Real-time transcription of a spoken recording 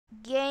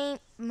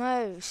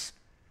mouse.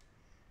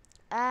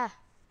 Ah,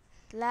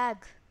 lag.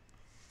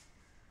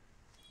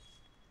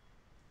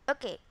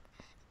 Okay,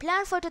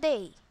 plan for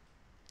today.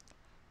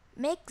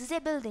 Make the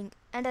building,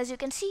 and as you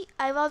can see,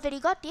 I've already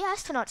got the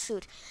astronaut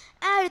suit,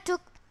 and it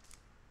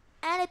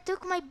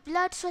took my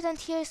blood, sweat, and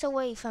tears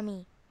away from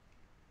me.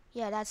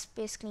 Yeah, that's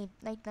basically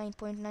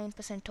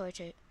 99.9%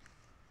 torture.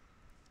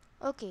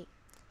 Okay,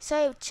 so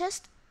I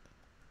just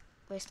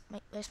where's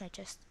my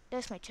chest?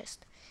 There's my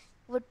chest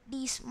with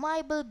these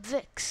marble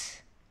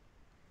bricks,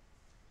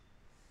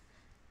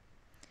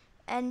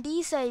 and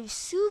these are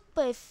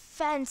super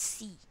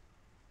fancy.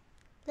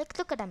 Like,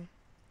 look at them.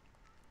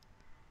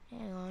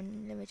 Hang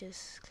on, let me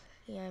just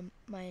clear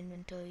my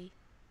inventory.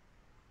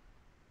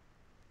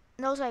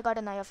 And also, I got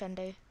an eye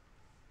offender.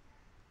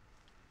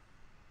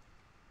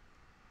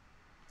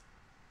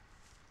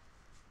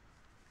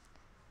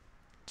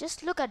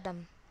 Just look at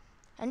them.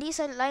 And these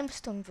are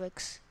limestone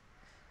bricks.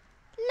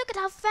 Look at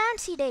how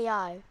fancy they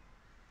are.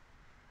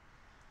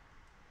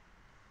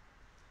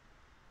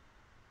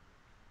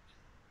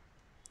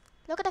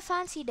 Look at how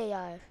fancy they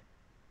are.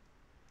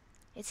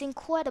 It's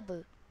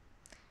incredible.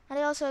 And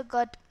I also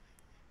got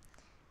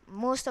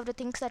most of the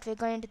things that we're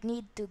going to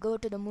need to go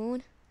to the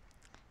moon,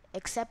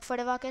 except for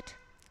the rocket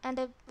and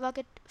the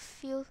rocket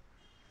fuel.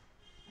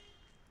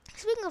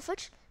 Speaking of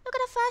which, look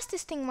at how fast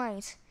this thing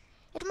mines.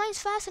 It mines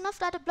fast enough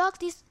that it blocks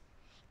these.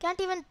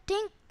 Can't even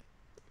think.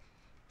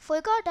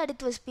 Forgot that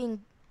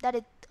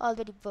it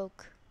already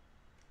broke.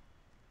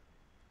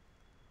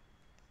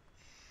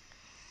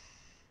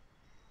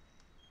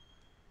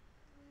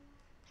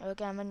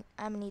 Okay, I'm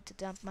gonna need to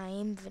dump my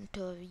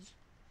inventory.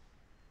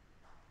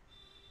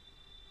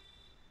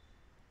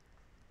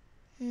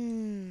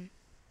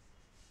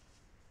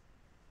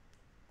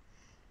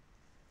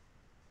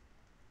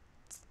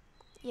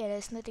 Yeah,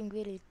 there's nothing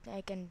really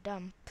I can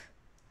dump.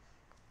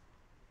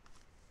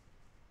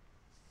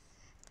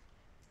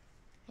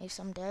 Maybe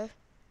some there.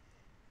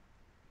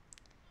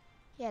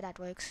 Yeah, that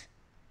works.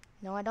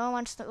 No, I don't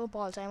want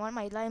snowballs. I want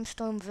my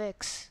limestone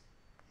bricks.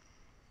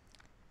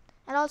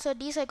 And also,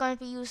 these are going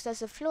to be used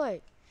as a floor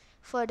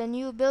for the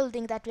new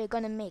building that we're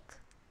gonna make.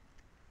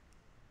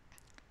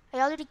 I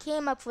already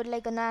came up with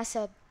like a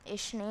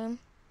NASA-ish name.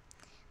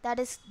 That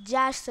is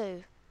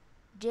J.A.S.R.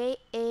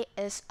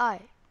 J-A-S-R.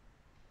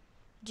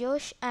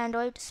 Josh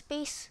Android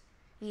Space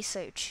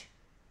Research.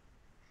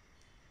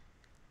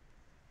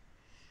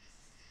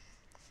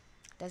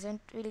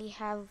 Doesn't really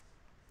have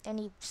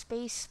any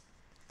space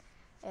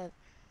uh,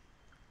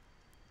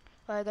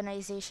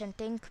 organization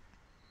thing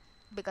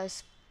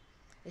because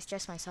it's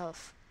just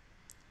myself.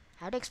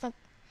 How do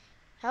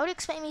you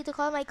expect me to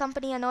call my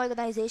company an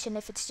organization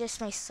if it's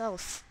just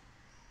myself?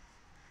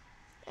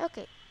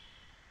 Okay.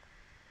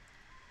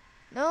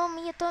 No,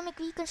 me atomic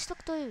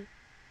reconstructor.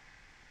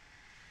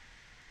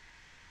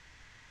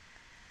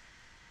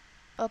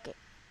 Okay.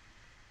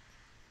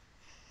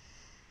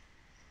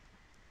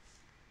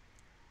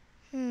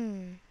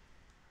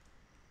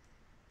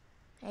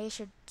 I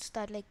should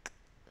start like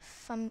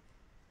from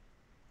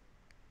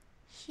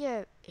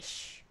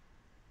here-ish.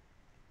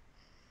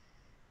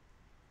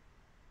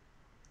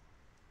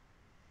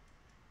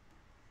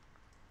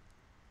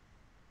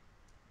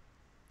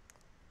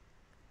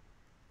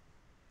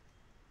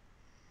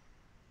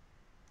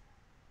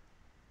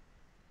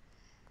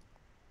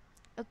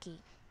 Okay.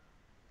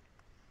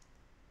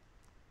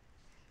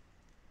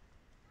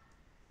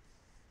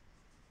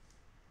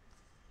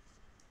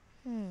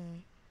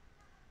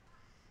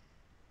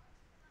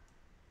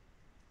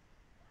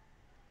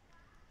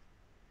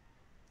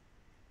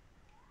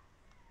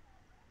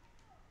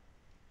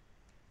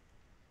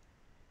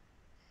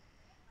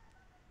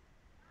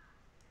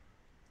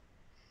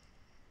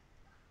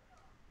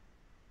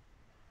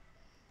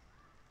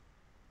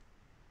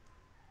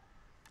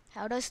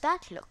 How does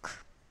that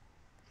look?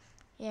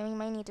 Yeah, we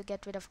might need to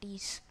get rid of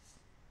these.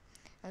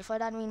 And for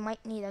that we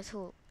might need a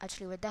tool.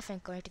 Actually, we're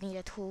definitely going to need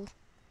a tool.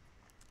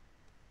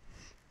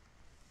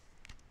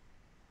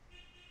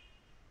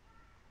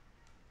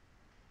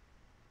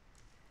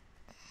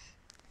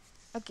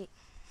 Okay.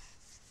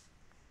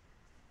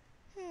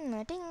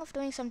 I think of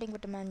doing something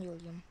with the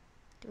manualium.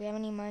 Do we have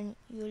any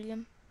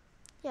manualium?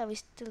 Yeah, we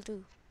still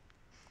do.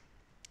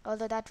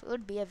 Although that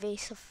would be a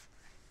waste of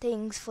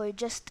things for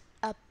just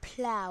a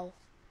plow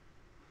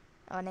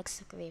or an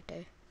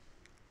excavator.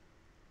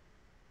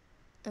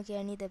 Okay,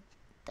 I need a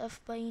tough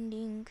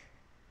binding.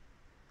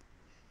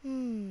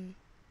 I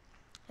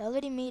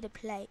already made a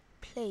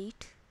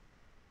plate.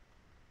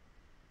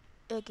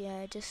 Okay,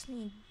 I just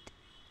need.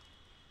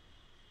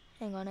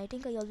 Hang on, I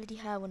think I already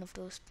have one of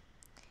those.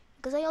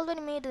 Because I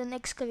already made an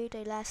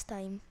excavator last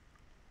time.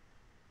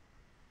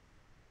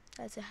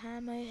 That's a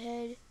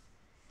hammerhead.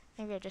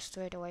 Maybe I just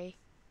throw it away.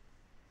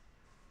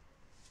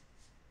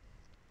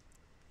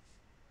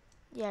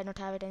 Yeah, I don't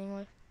have it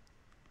anymore.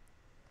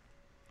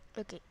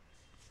 Okay.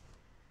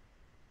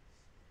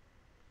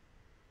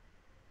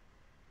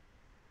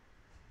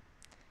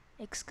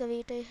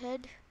 Excavator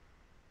head.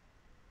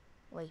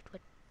 Wait,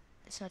 what?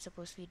 It's not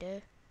supposed to be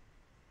there.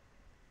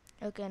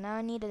 Okay, now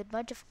I need a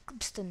bunch of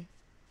cobblestone.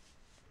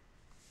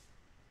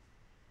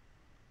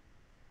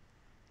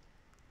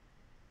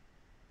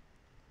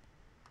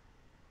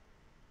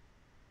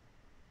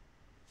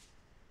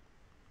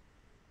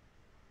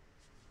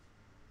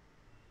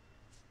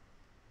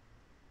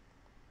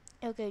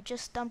 Okay,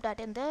 just dump that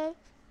in there.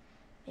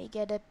 We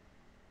get a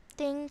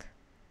thing.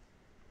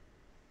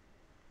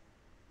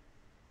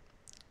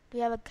 Do we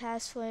have a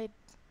cast for it?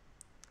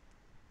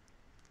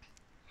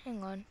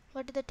 Hang on.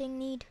 What did the thing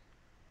need?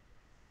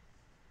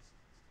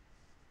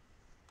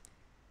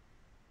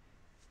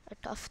 A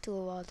tough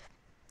tool rod.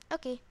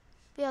 Okay,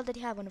 we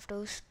already have one of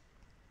those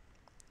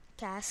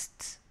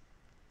casts.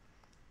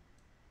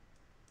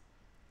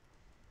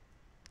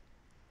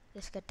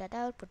 Just get that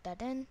out, put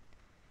that in.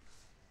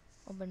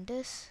 Open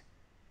this.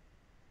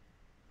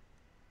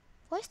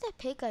 Why is that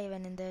pig guy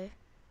even in there?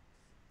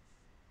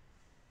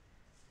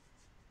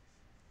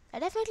 I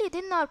definitely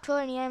did not throw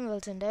any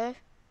emeralds in there.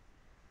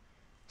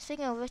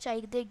 Speaking of which, I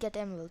did get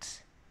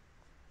emeralds.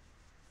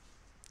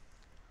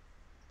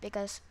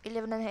 Because we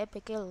live in an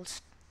epic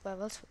hills.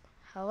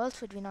 How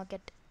else would we not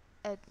get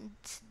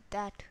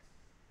that?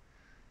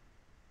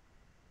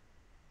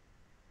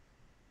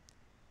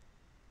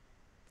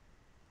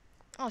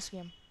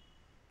 Awesome.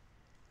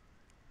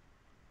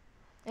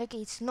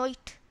 Okay, it's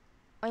night.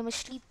 I'm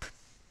asleep.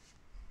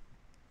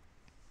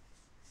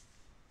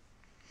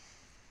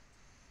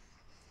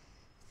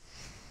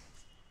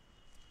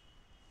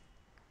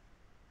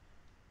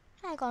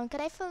 Hang on,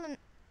 can I fill a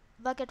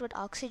bucket with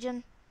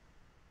oxygen?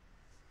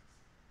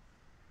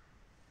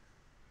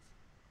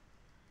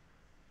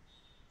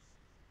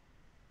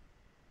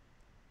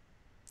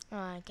 Oh,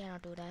 I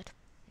cannot do that.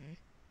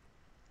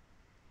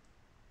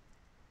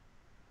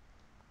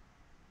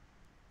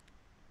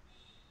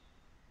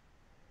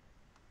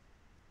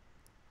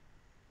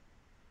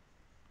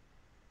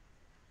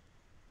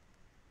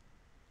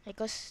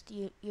 Because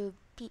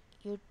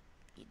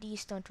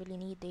these don't really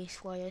need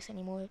these wires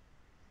anymore.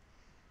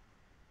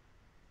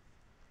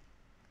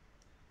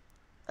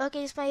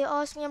 Okay, is my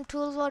osmium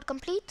tool rod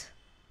complete?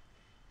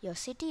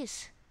 Yes, it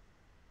is.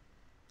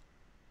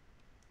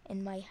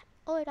 In my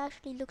oh, it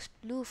actually looks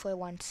blue for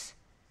once.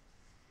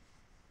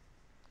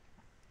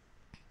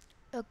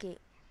 Okay.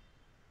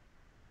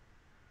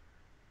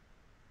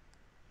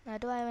 Now,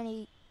 do I have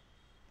any?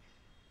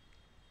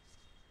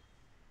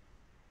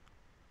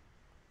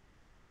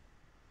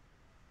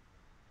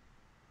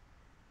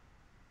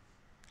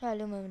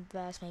 Aluminum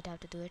brass might have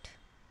to do it.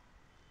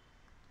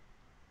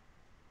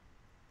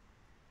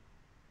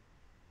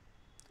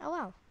 Oh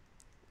wow,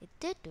 it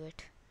did do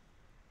it.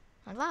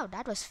 And wow,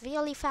 that was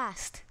really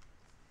fast.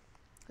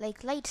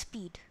 Like light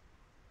speed.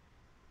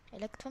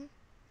 Electrum?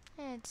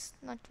 It's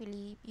not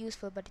really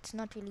useful, but it's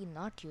not really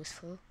not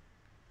useful.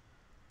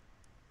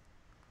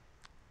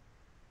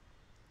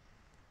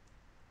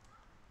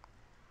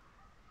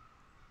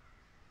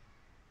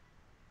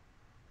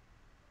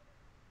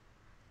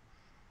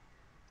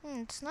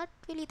 It's not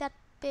really that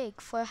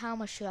big for how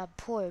much you have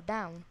poured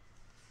down.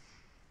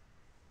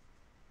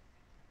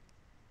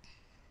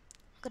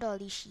 Look at all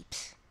these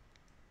sheeps.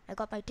 I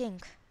got my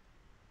thing.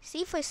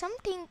 See, for some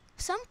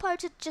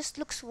parts it just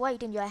looks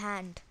white in your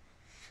hand.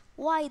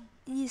 Why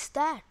is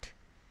that?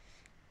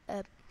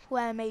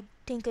 Where I made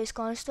Tinker's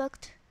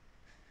construct.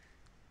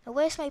 Now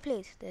where's my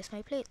plate? There's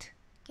my plate.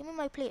 Give me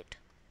my plate.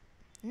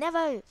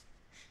 Never!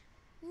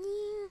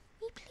 Me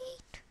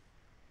plate.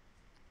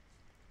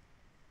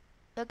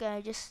 Okay,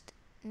 I just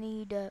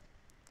need a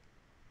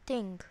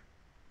thing.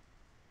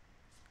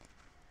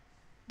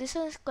 This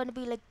one's gonna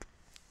be like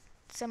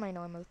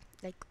semi-normal,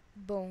 like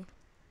bone.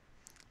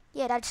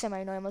 Yeah, that's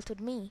semi-normal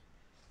to me.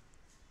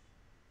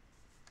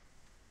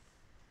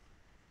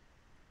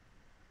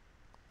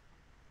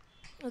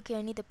 Okay,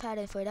 I need a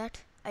pattern for that.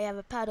 I have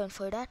a pattern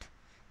for that.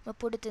 I'll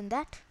put it in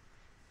that,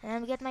 and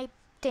I'll get my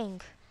thing.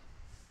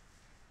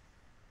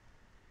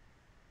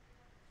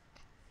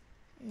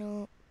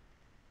 No,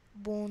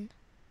 bone.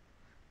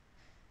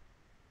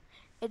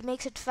 It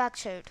makes it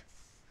fractured.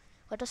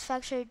 What does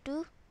fractured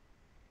do?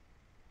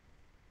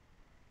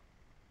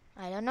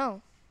 I don't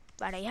know,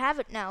 but I have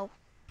it now.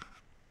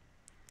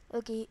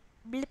 Okay,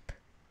 blip.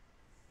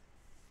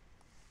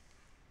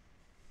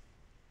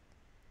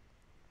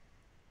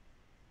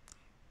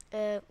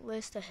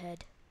 Where's the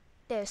head?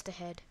 There's the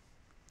head.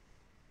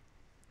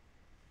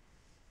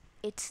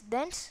 It's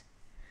dense.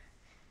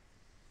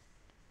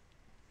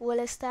 Well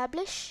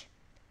established.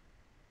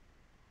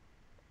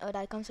 Oh,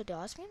 that comes with the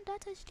osmium?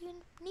 That's actually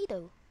a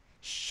needle.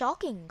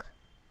 Shocking.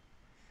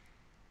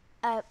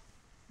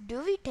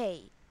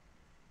 Duvite.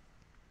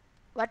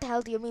 What the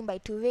hell do you mean by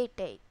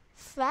duvite?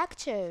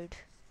 Fractured.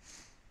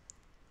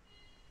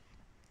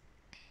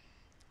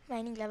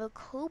 Mining level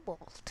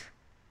cobalt.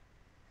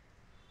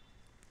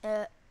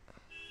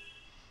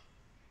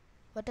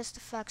 What does the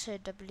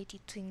fractured ability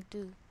thing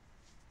do?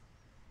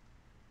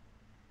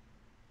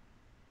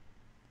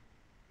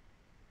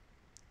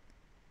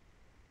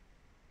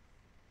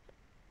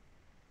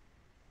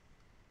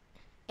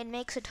 It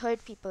makes it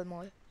hurt people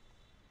more.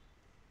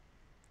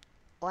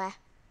 Wah.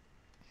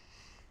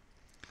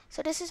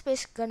 So this is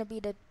basically gonna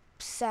be the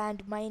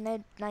Sand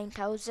Miner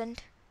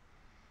 9000.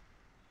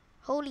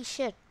 Holy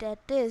shit, that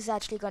is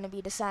actually gonna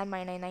be the Sand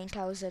Miner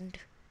 9000.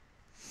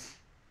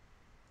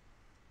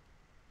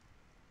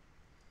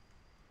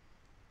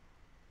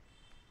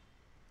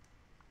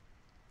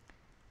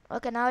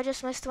 Okay, now I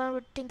just messed around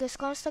with Tinker's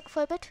construct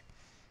for a bit.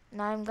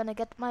 Now I'm gonna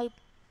get my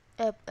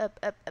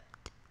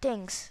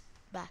things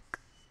back.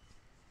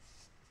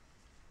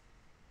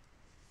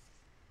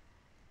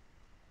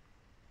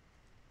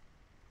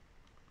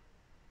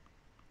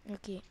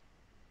 Okay.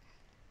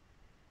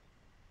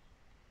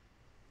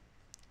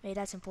 Wait,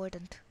 that's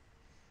important.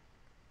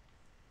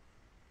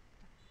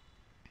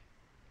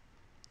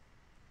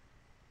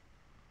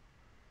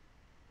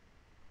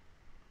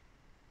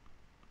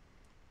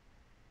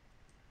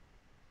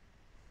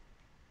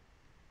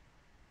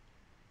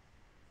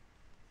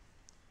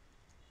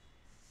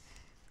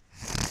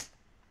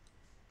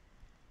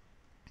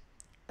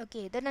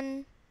 Okay,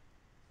 then.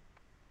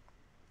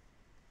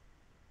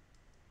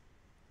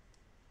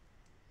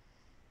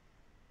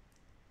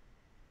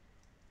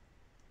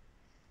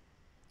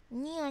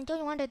 Yeah, I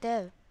don't want it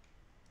there.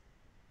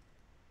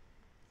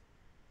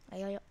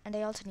 And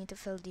I also need to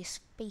fill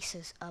these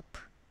spaces up.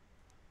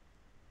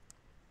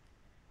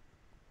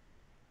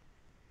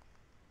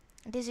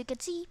 And as you can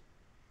see,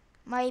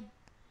 my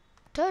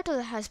turtle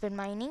has been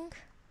mining.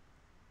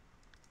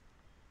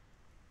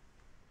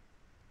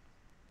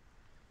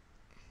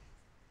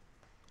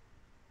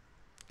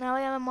 Now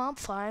I have a mob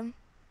farm.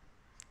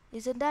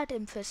 Isn't that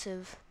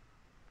impressive?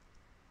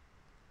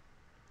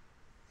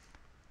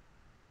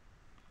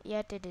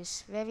 Yet it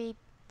is very,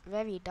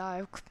 very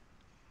dark.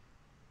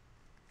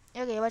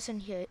 Okay, what's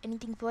in here?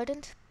 Anything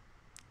important?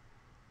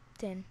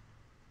 10.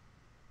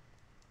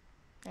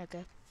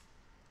 Okay.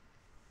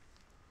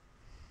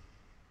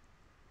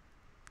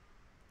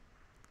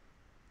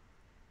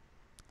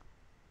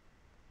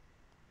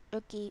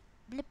 Okay.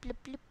 Blip,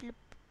 blip, blip, blip.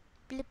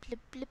 Blip, blip,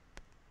 blip.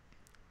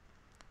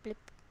 Blip.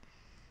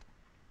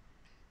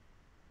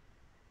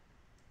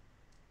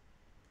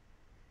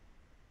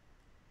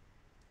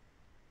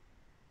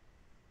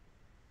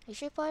 I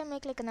should probably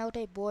make like an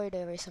outside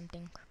border or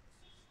something.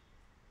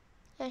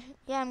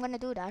 Yeah, I'm gonna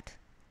do that.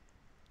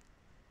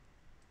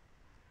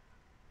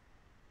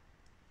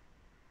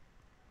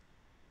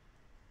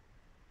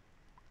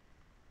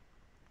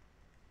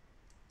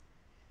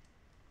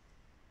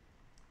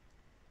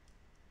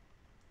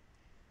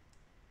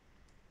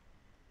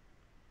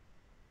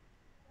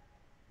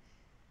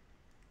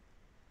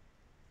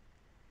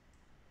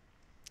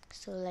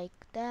 So like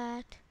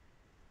that.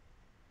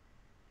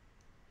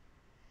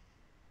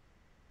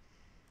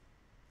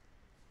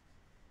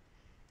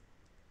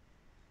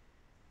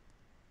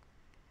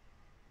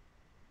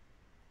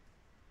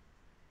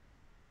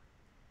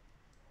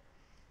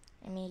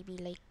 And maybe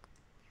like,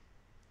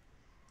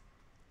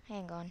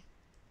 hang on.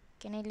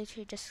 Can I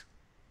literally just...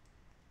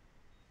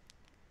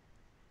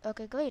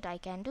 Okay, great, I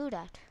can do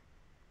that.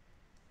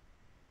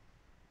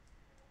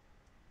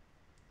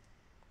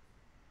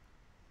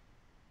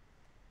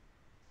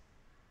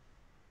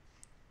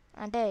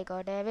 And there you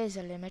go, there is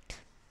a limit.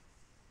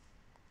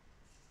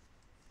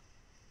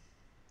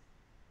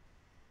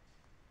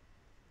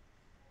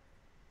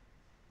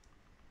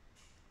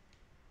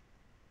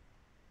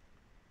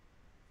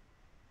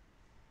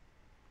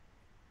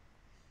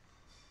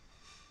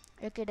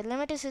 Okay, the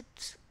limit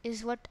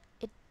is what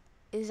it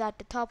is at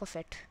the top of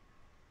it.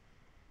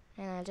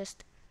 And I'll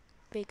just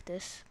break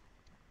this.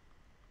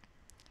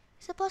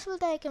 Is it possible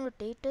that I can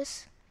rotate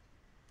this?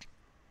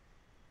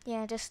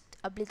 Yeah, just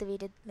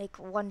obliterated like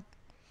 1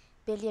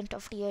 billionth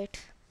of the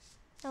earth.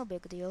 No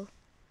big deal.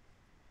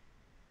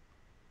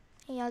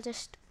 Hey, I'll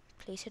just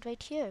place it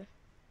right here.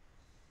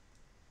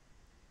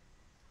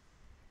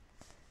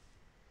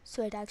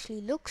 So it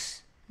actually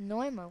looks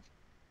normal.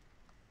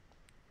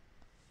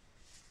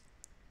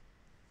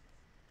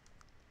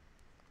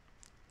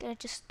 Can I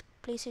just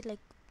place it like...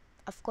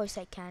 Of course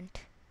I can't.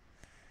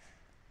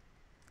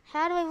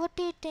 How do I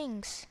rotate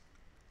things?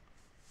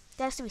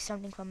 There has to be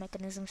something from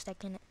mechanisms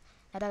that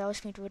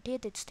allows me to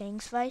rotate its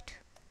things, right?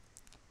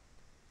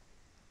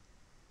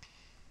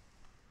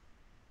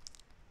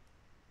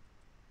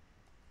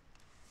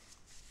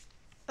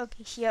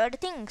 Okay, here are the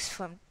things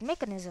from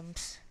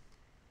mechanisms.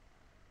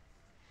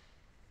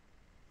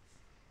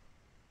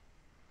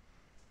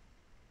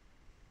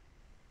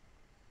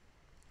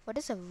 What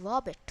is a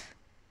robot?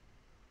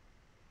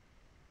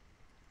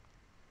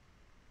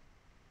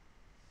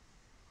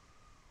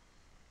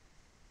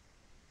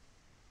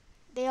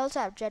 They also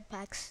have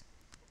jetpacks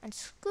and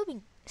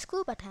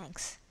scuba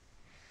tanks.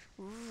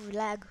 Ooh,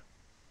 lag.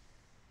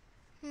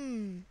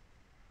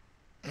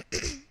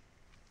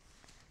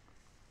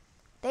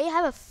 They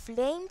have a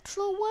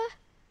flamethrower?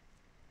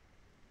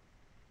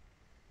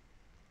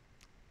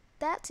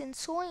 That's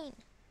insane.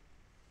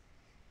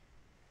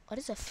 What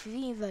is a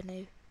free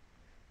runner?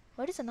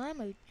 What is an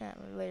armor?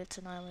 Well, it's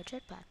an armor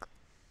jetpack.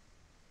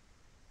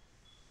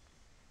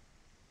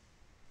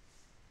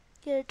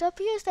 Yeah, it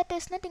appears that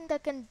there's nothing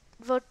that can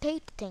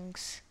rotate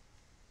things.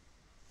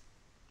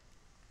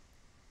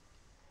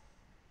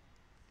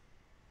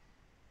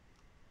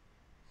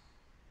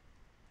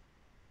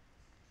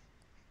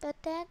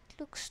 But that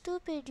looks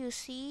stupid, you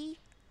see.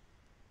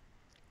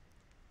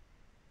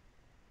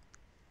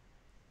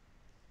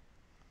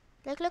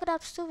 Like, look at how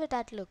stupid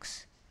that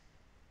looks.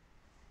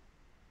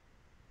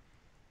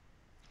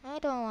 I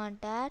don't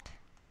want that.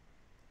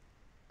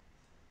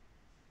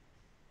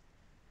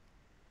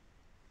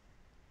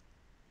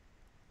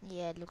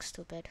 Yeah, it looks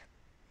stupid.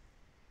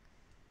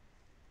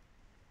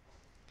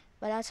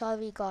 But that's all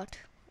we got.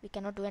 We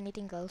cannot do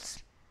anything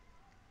else.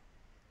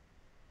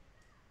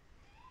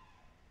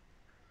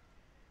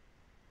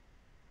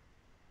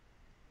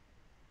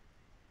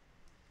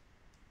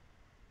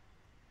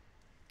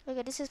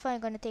 Okay, this is probably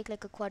gonna take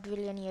like a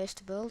quadrillion years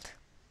to build.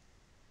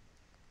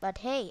 But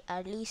hey,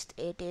 at least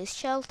it is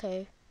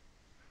shelter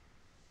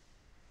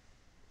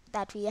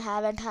that we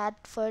haven't had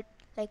for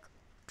like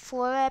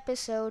 4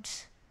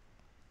 episodes.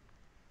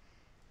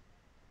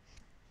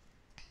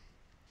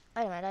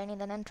 Wait a minute, I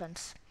need an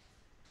entrance.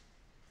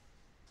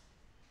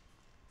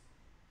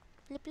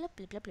 Blip blip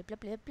blip blip blip blip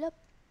blip blip.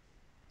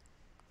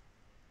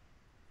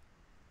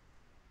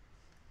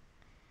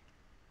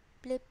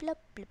 Blip blip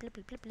blip blip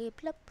blip blip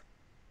blip blip.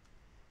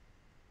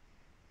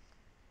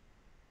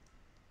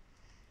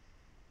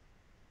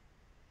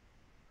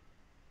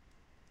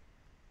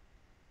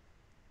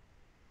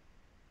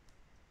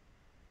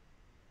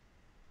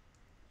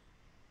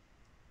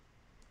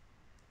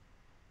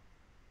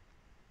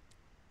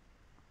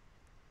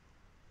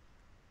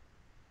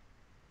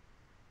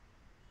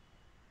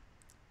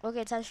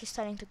 Okay, it's actually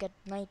starting to get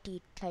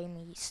nighty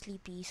timey,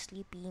 sleepy,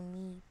 sleepy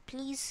me.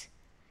 Please?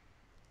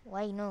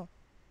 Why no?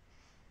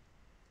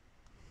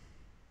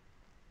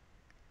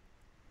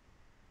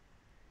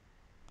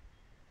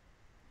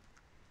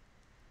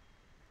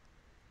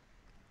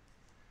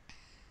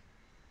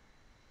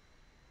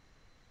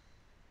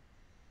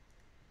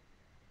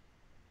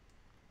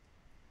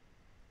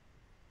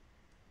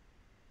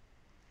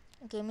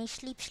 Okay, me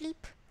sleep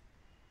sleep.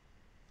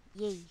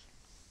 Yay.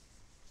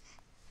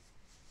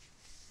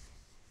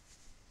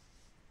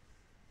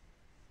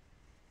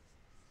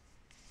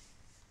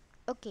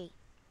 Okay.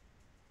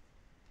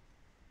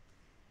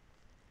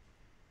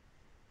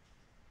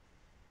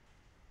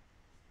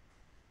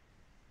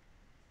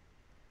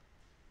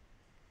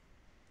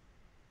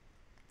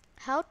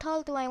 How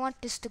tall do I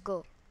want this to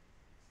go?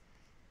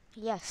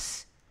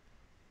 Yes.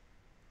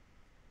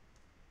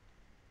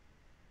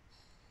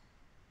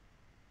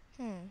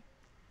 Hmm.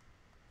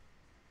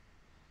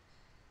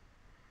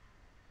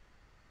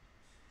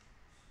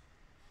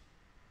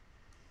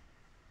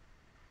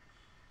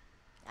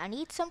 I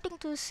need something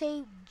to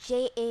say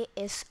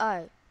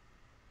J.A.S.R.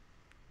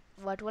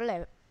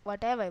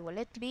 Whatever will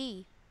it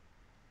be?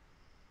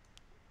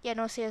 Yeah,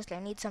 no, seriously,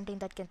 I need something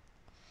that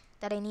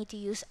I need to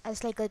use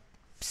as like a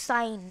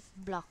sign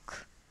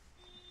block.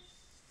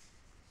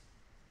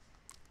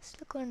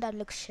 Silicone that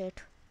looks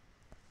shit.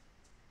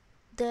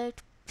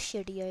 Dirt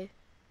shittier.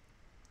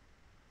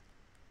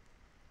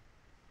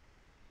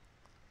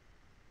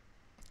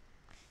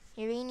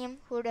 Uranium?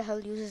 Who the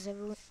hell uses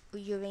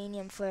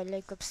uranium for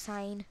like a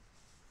sign?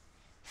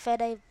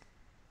 Fed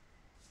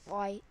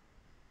why?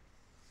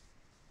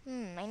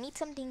 I need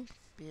something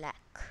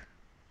black.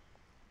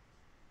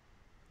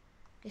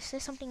 Is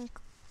there something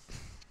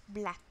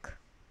black?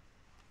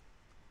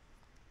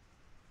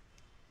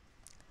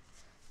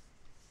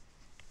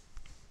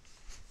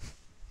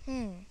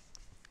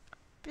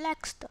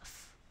 Black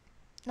stuff.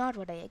 Not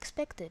what I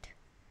expected.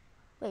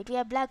 Wait, we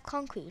have black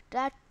concrete.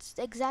 That's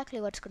exactly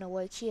what's gonna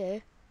work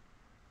here.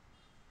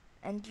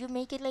 And you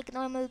make it like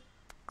normal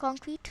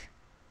concrete?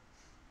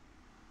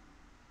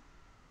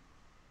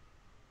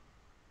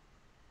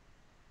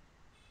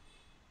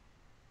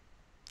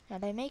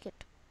 And I make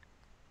it.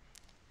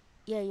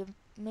 Yeah, you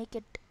make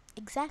it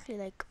exactly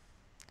like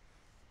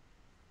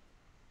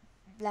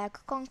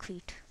black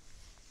concrete.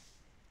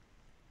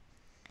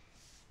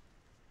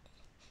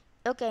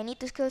 Okay, I need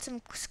to kill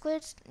some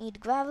squids, need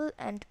gravel,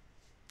 and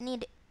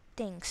need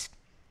things.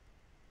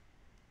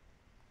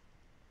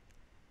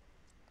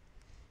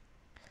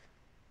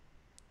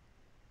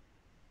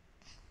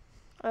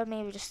 Or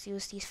maybe just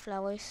use these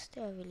flowers.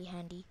 They're really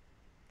handy.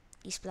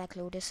 These black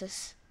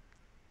lotuses.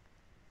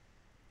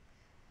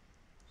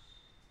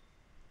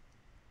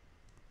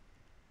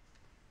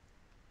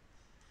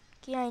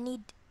 Okay, I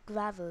need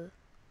gravel.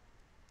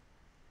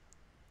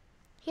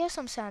 Here's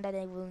some sand that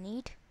I will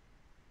need.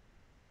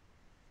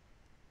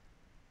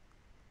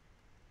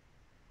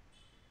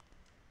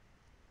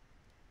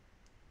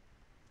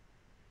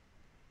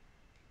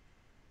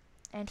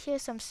 And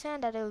here's some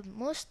sand that I'll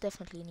most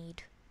definitely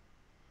need.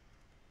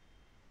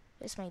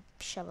 There's my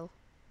shovel.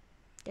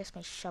 There's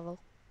my shovel.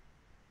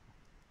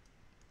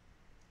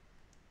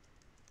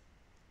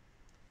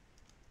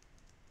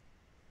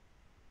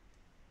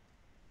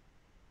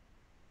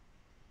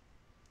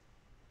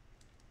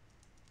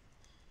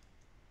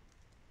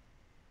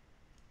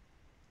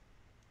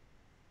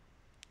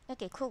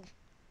 Okay, cool.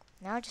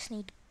 Now I just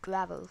need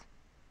gravel.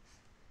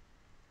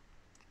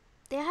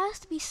 There has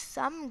to be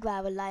some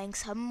gravel lying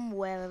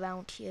somewhere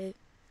around here.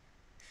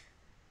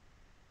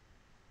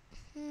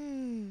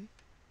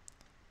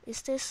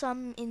 Is there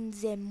some in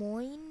the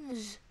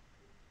mines?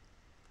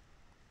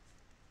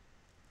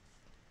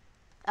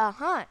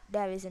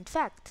 There is in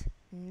fact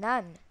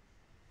none.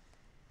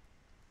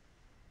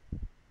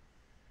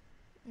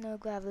 No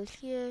gravel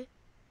here.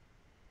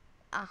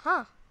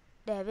 Uh-huh.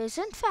 There is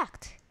in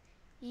fact.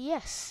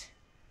 Yes.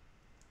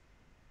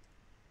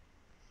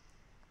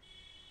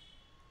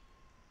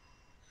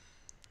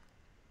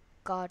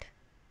 God.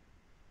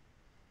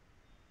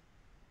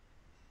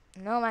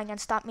 No one can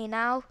stop me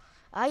now.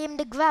 I am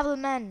the gravel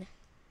man.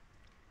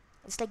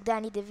 It's like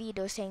Danny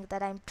DeVito saying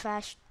that I'm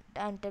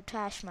the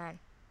trash man.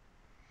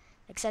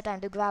 Except I'm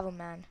the gravel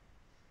man.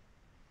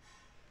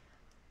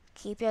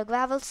 Keep your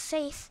gravels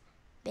safe,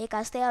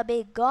 because they'll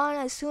be gone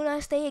as soon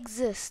as they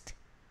exist.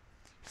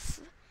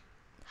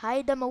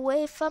 Hide them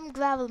away from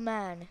gravel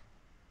man.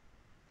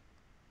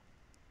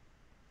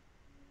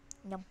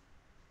 Yum.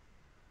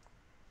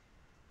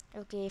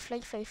 Okay, fly,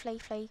 fly, fly,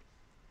 fly.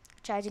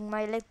 Charging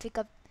my electric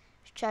up.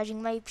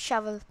 Charging my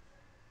shovel.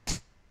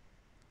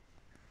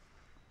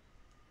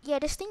 Yeah,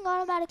 this thing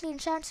automatically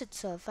enchants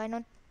itself. I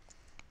not,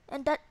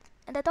 and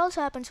that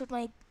also happens with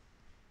my.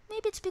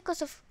 Maybe it's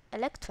because of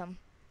Electrum.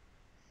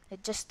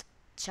 It just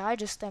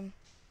charges them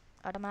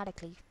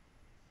automatically.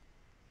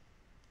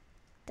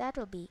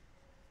 That'll be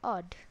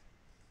odd.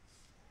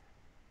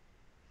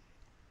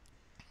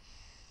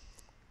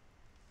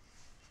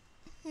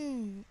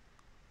 Hmm.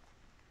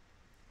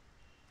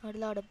 A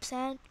lot of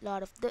sand,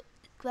 lot of the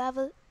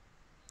gravel.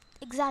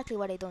 Exactly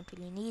what I don't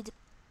really need.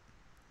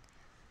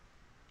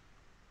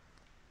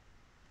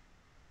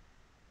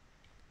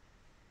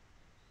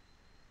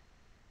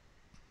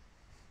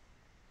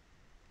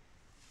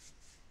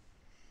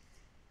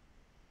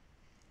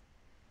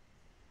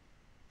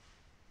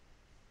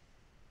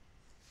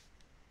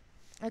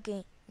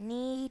 Okay,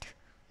 need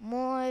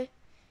more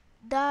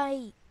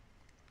dye.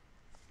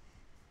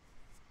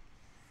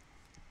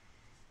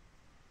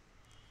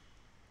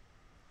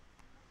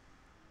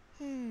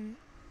 Hmm.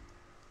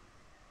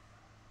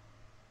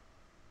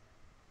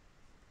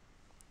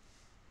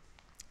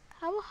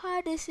 How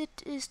hard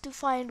is to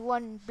find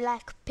one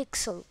black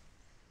pixel?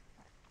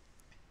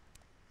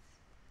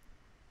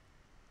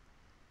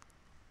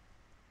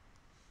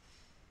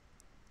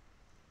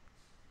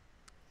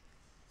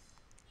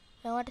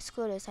 You know what a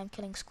squid is? I'm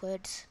killing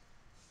squids.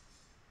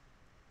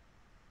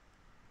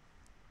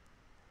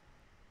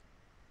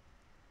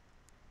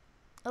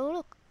 Oh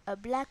look, a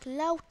black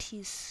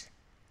loutis.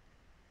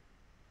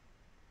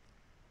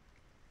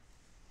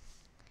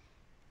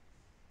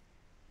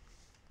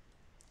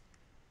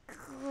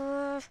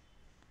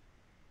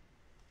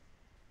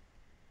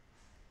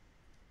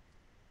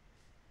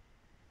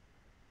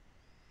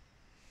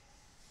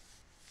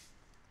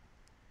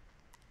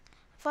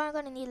 If I'm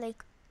gonna need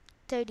like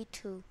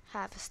 32,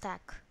 half a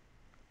stack.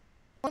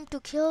 Time to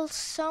kill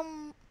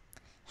some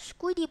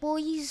squiddy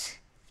boys.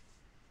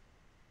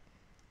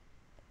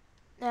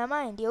 Never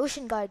mind, the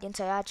ocean guardians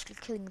are actually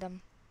killing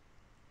them.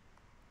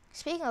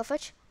 Speaking of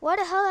which, what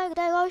the hell are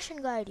the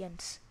ocean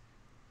guardians?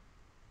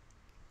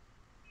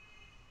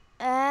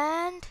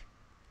 And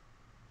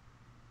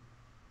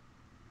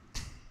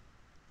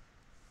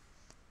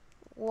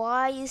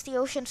why is the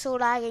ocean so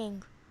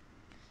lagging?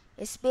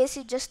 It's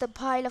basically just a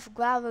pile of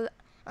gravel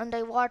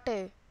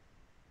underwater.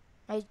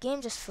 My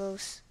game just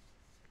froze.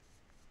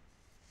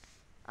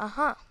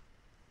 Uh-huh.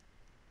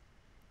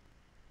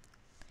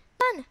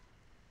 Run!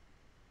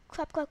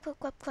 Crap, crap, crap,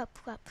 crap, crap,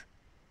 crap.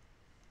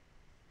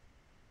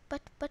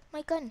 But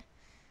my gun.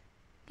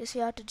 Guess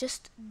we have to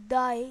just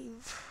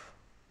dive.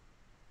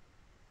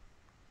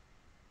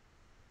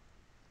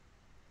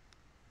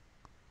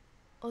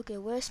 Okay,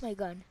 where's my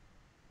gun?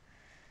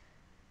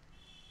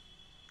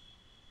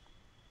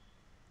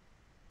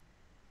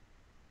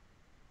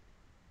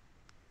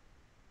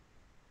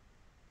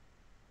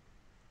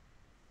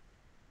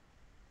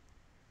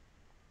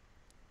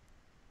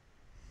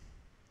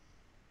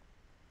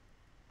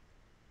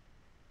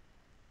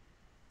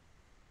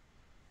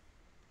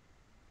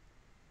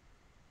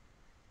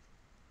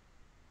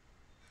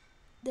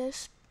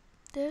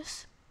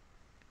 There's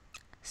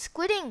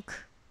squid ink.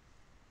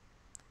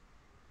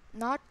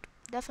 Not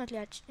definitely,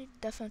 actually,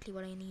 definitely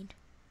what I need.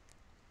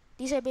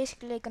 These are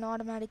basically like an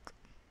automatic.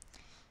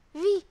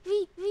 Wee.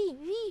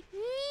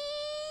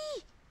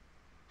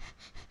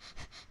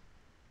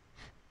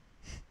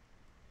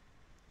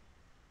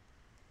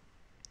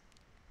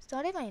 It's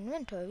not in my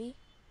inventory.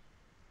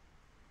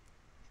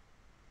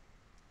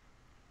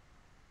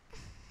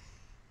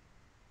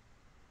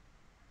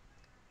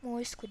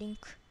 More squid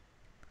ink.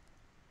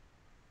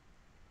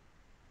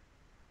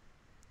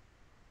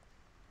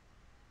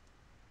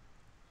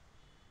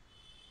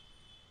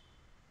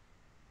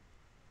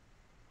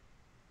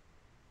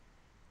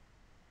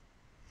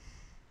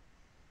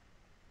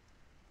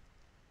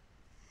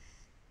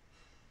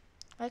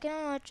 Why can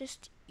I not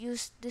just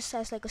use this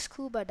as like a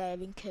scuba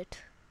diving kit?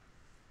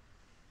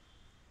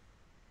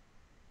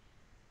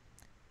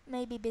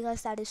 Maybe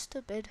because that is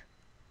stupid.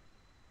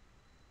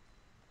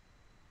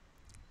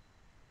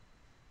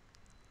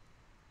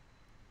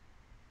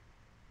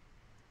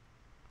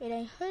 Wait,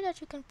 I heard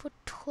that you can put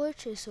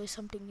torches or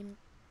something in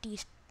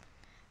these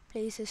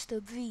places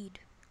to breed.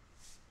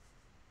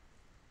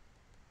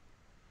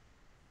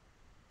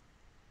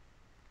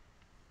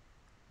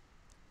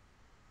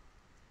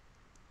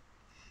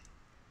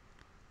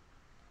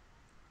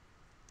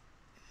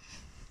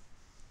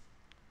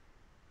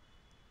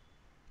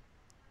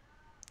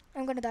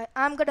 I'm gonna die.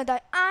 I'm gonna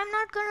die. I'm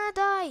not gonna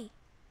die.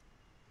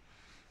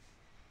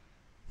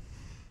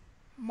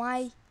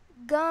 My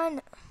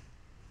gun.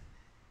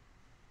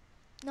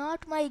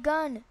 Not my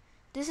gun.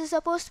 This is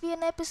supposed to be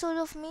an episode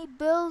of me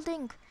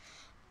building,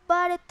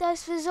 but it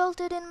has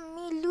resulted in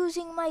me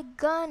losing my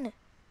gun.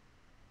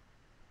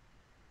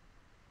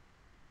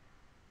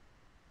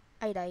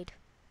 I died.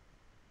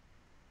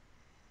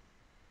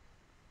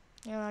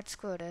 You know what?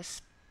 Screw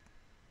this.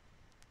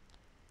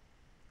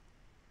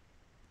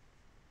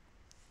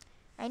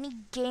 I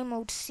need game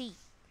mode C.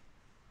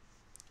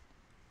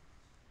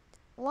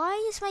 Why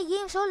is my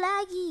game so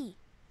laggy?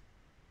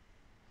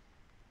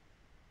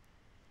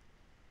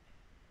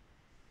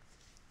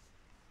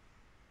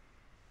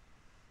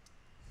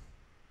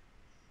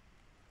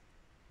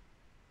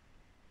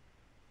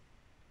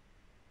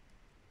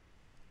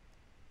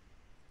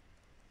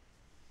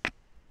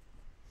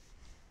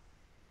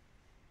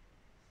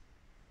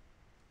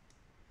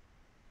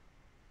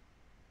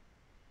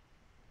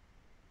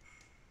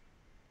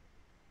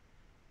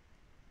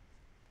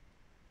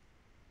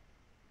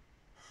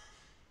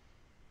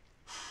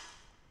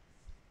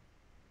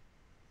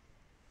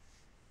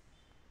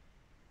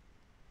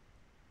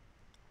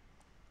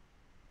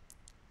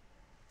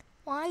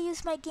 Why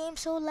is my game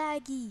so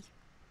laggy?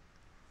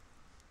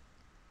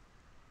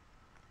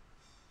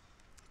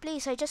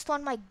 Please, I just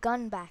want my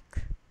gun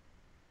back.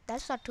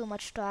 That's not too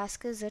much to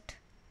ask, is it?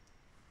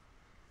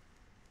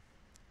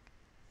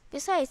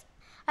 Besides,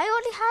 I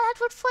only had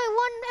that for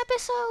one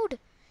episode.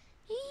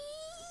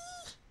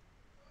 Eee!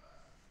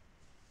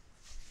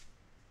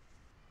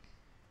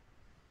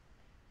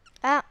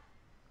 Ah,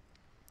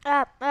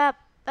 ah, ah,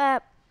 ah.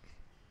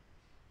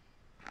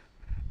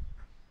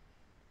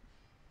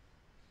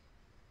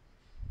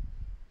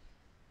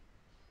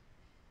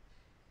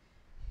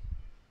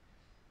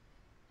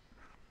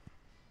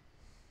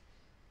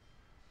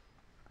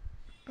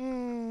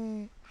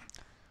 Hmm.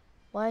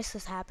 Why is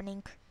this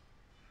happening?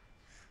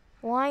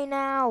 Why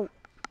now?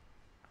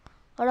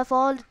 Out of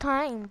all the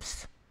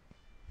times.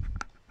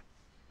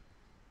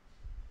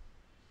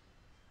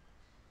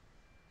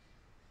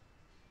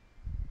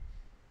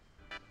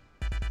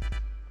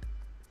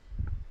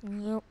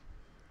 Nope.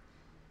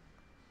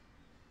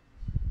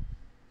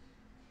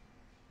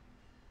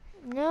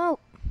 No.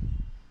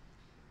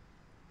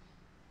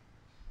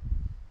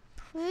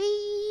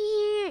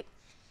 Wee!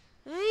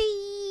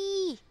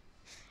 Wee!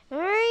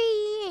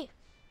 Wee!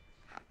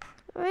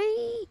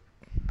 Wee!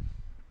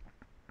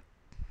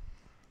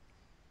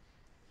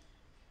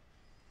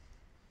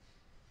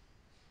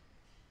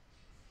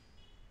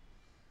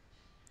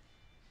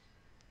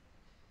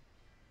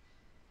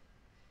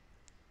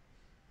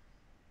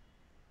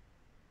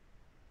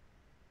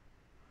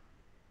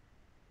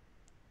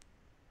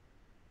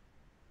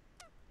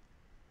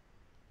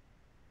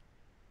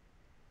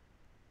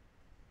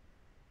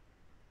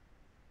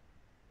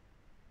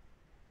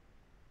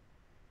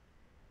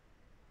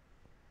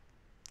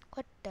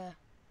 What the?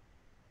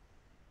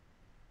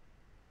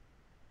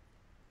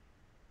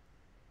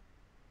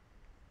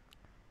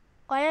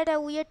 Why are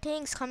there weird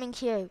things coming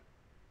here?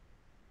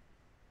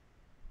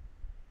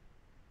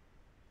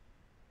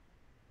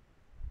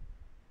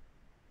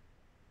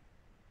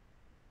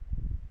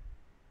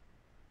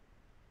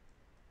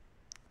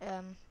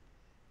 Um.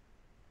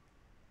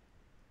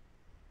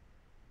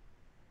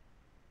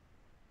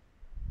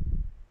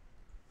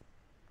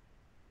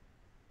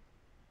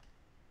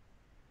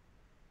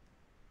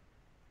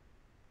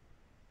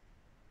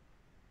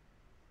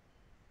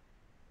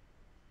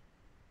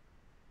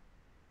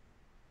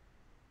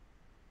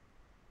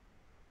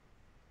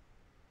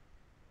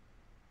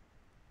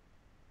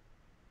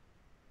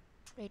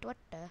 Wait, what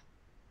the?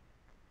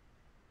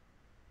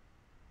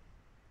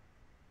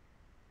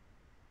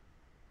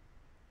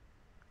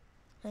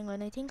 Hang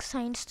on, I think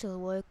signs still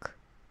work.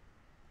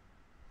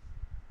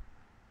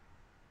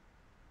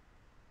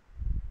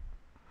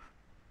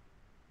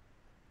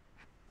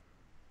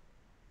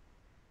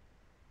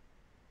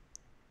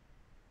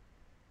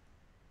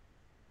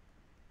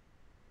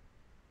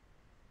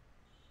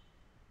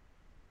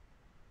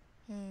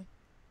 Hmm.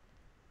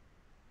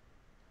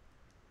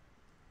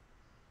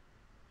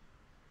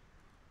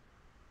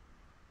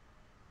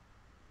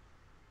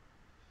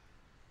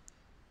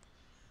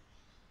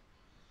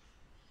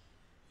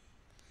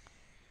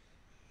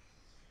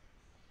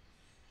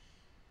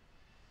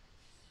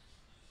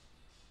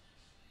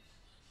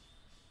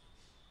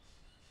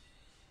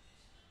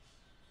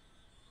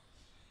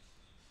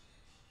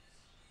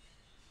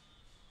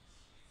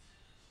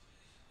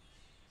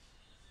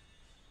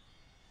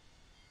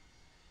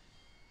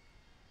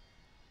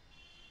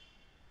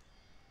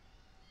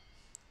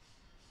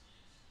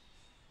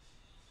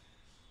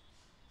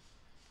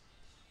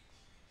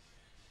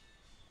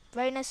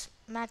 Brightness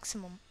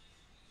maximum.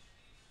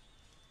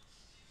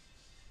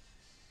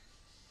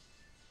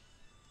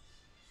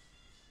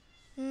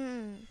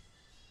 Hmm.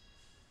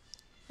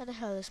 Where the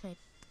hell is my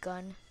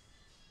gun?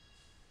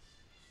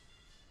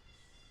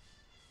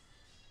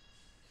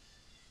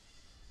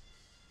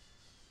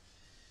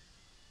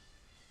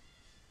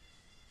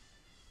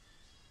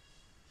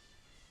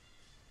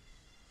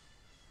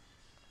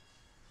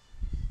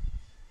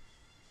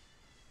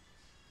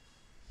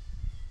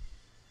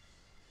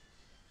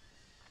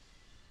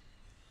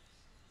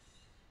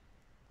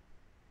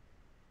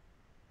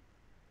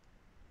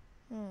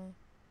 Hmm.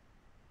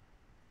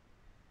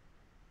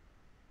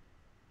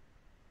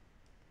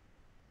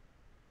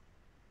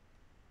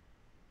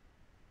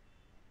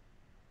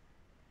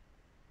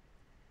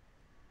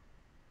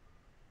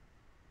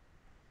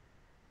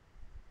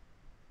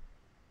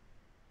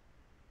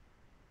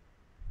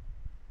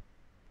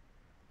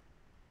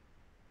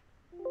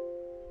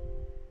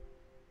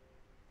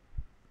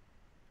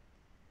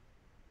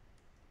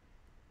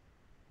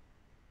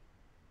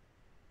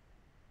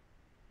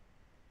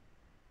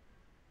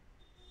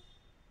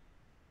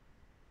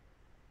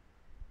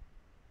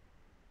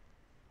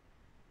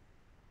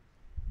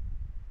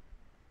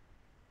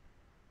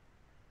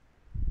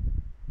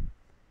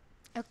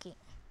 Okay.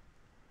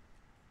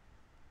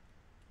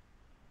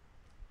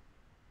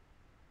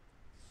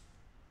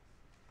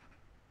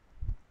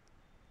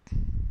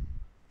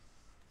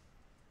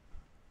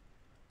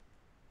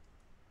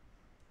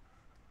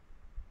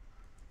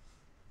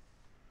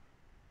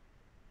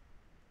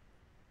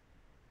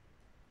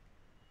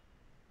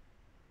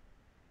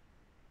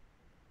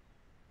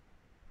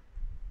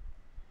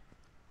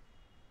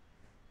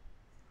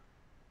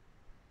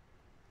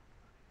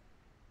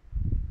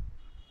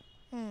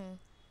 Hmm.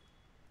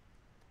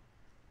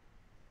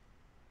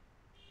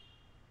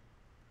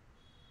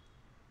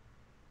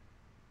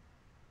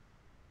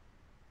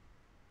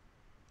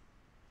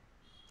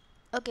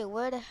 Okay,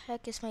 where the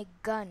heck is my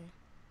gun?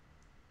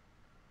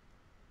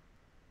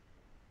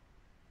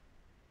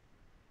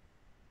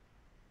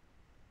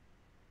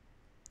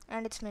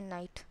 And it's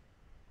midnight.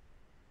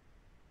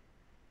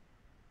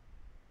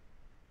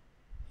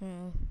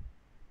 Hmm.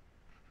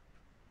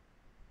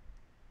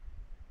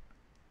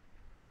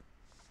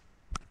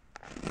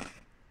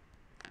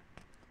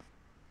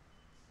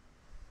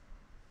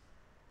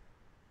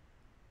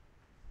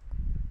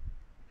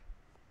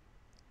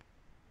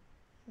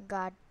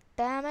 God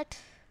damn it.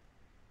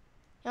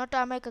 You know,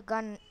 to make a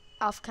gun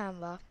off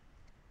camera.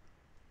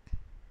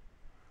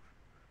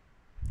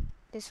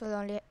 This will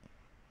only.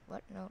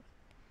 What? No.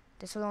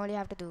 This will only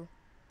have to do.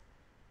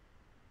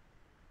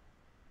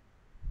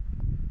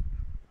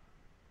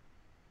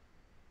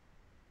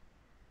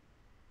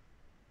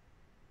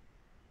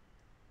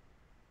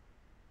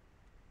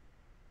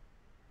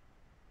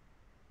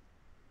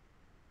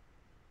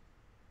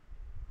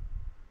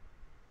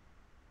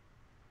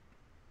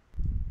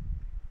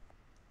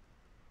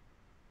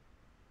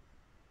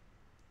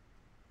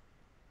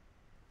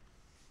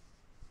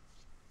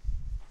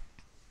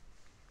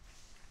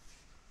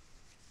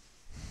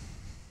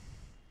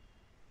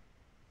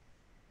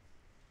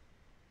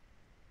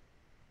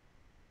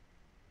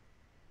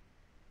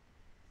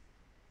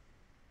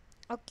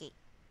 Okay.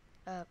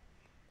 Uh.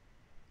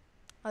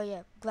 Oh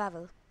yeah,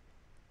 gravel.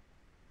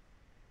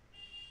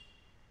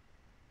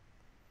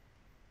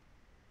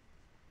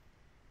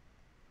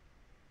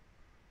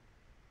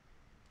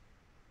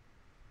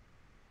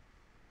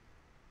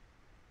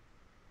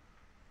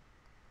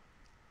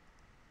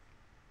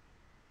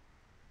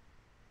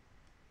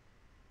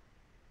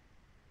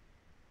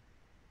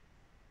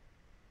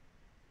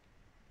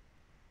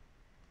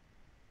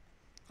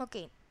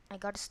 Okay, I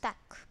got a stack.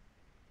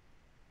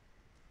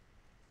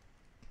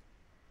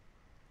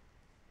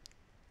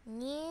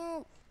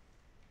 New.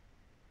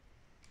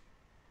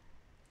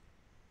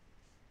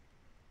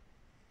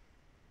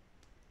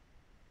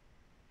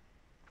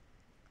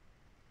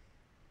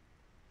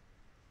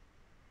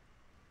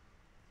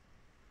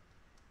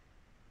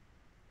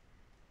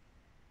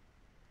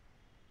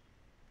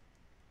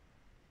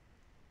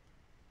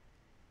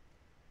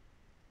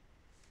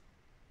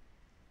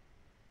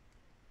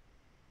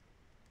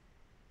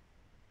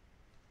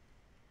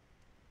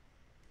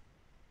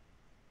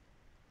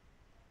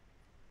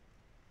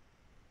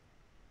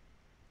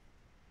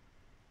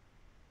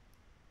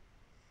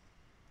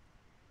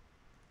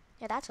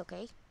 Yeah, that's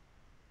okay.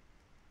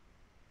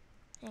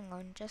 Hang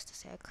on, just a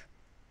sec.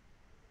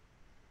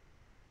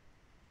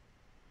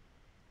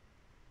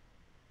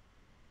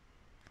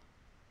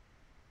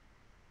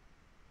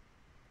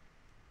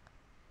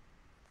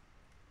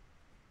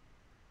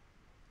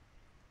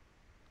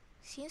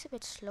 Seems a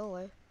bit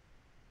slower.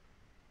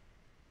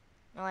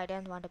 No, I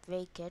didn't want to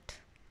break it.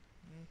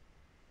 Mm.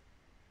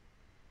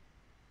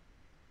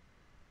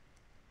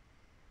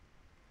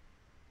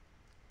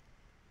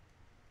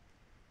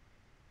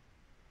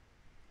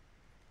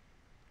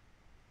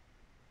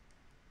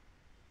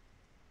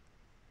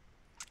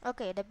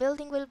 Okay, the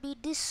building will be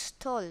this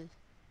tall.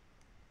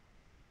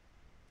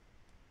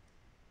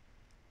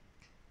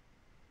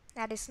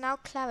 That is now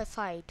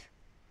clarified.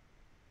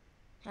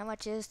 How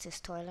much is this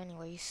tall,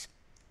 anyways?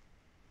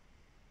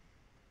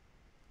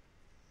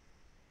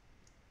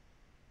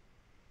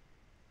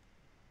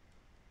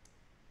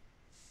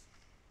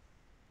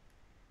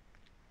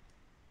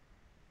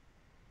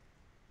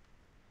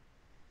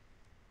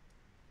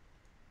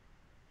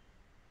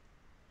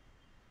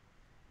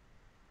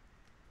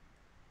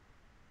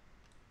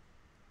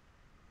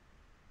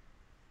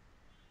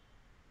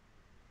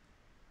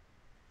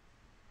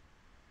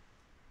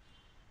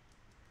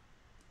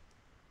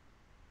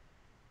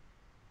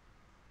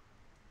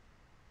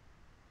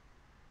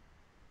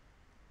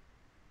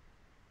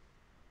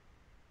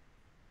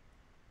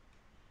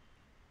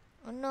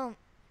 Oh no,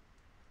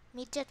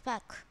 my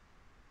jetpack.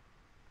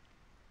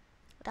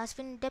 It has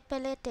been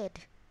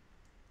depleted.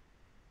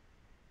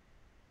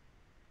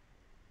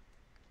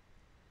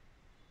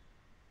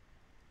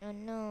 Oh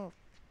no.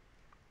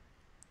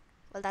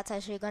 Well, that's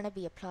actually gonna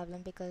be a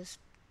problem because...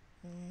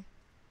 Mm,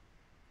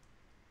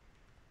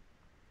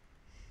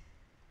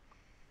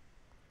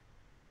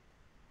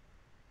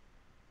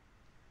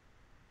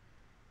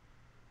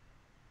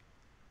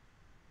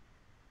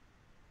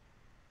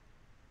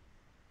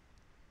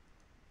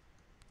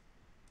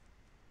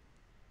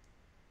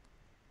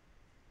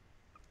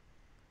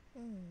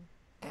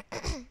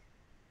 hmm.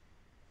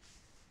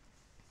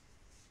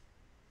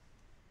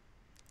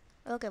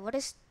 Okay, what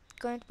is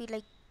going to be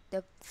like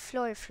the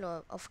floor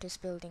of this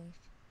building?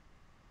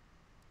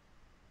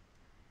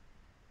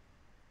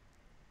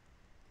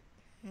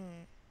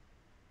 Hmm.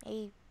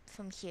 Maybe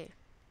from here.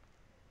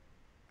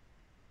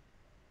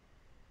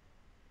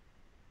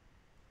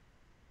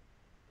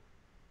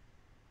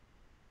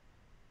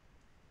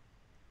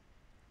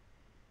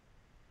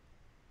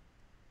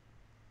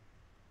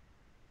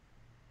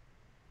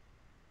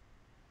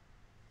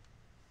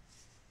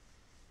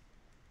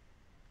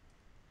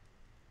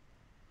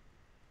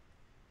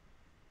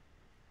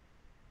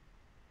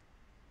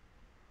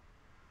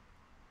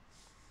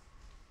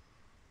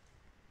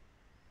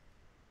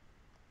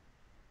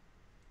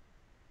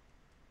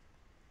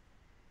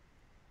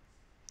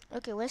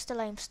 Okay, where's the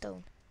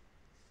limestone?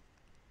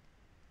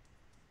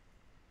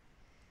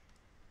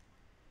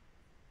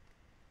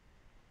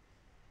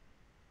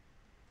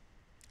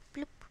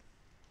 Bloop.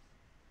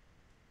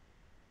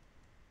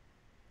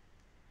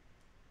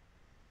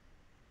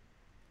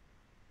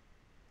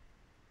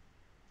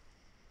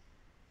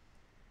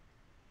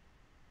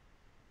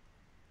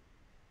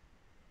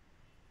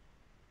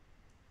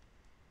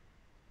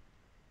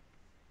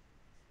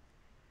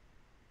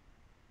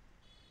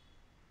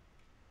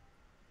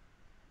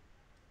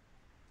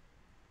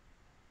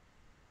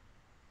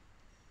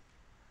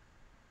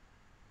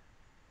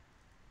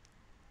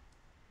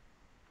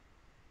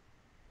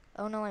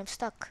 Oh no, I'm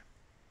stuck.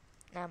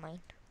 Never mind.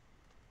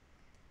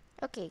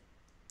 Okay,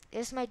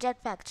 is my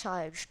jetpack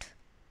charged?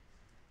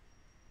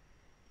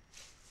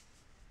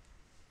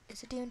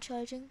 Is it even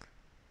charging?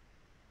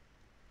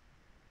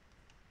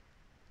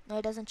 No,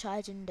 it doesn't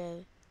charge in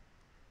there.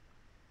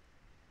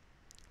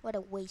 What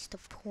a waste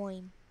of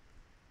time.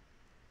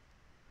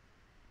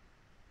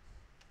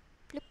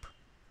 Bloop.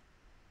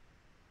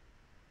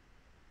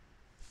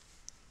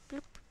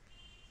 Bloop.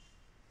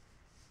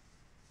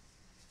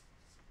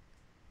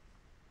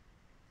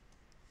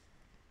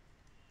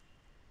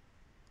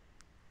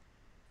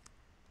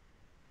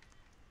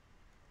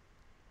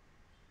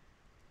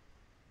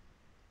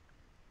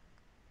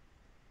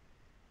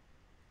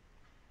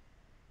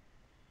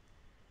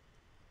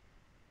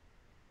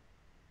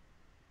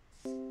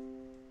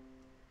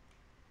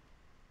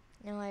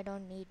 No, I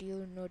don't need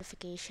your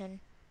notification.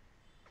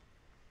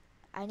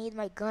 I need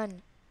my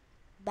gun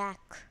back.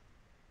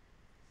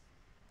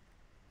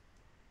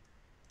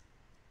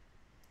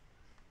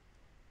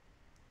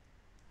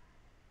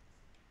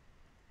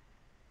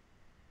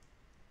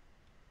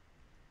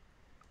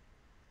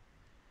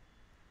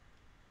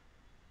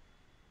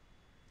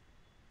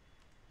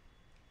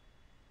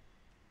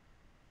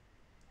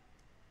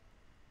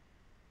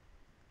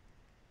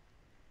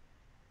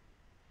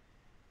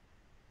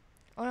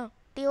 Oh no,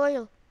 the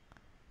oil.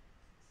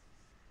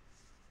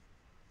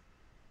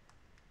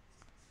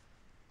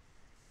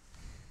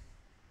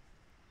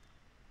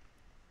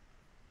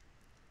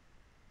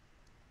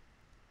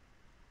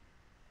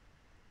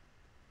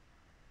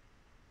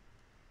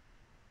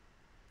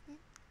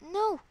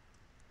 No,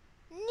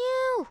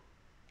 no,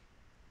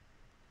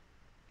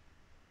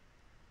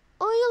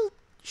 oil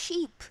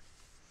sheep.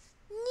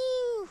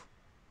 No.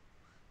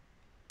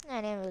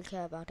 I didn't really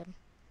care about him.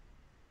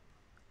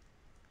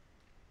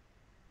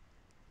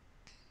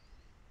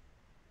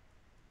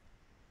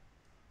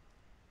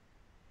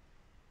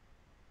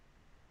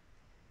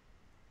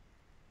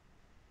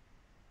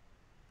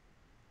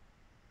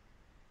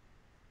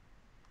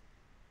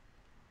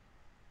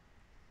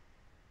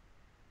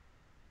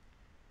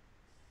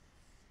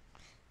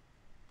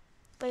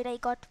 But I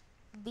got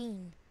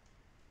bean.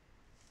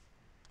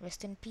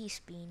 Rest in peace,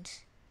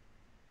 beans.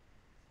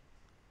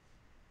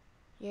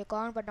 You're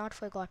gone but not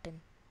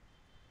forgotten.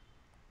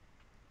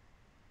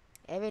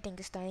 Everything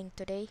is dying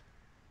today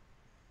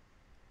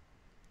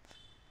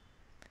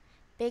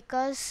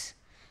because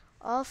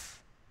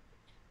of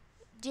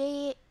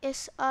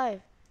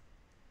J.A.S.R.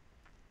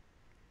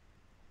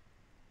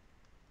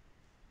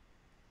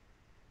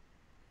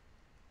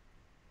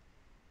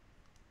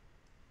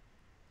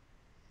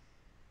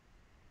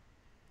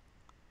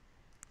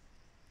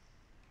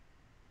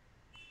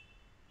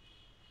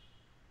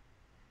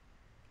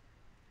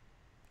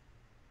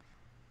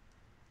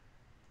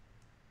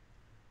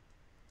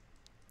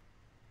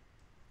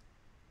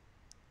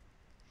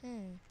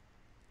 Hmm.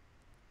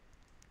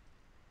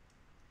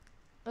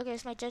 Okay,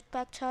 is my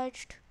jetpack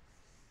charged?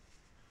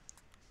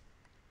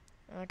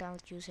 Alright, I'll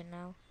use it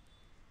now.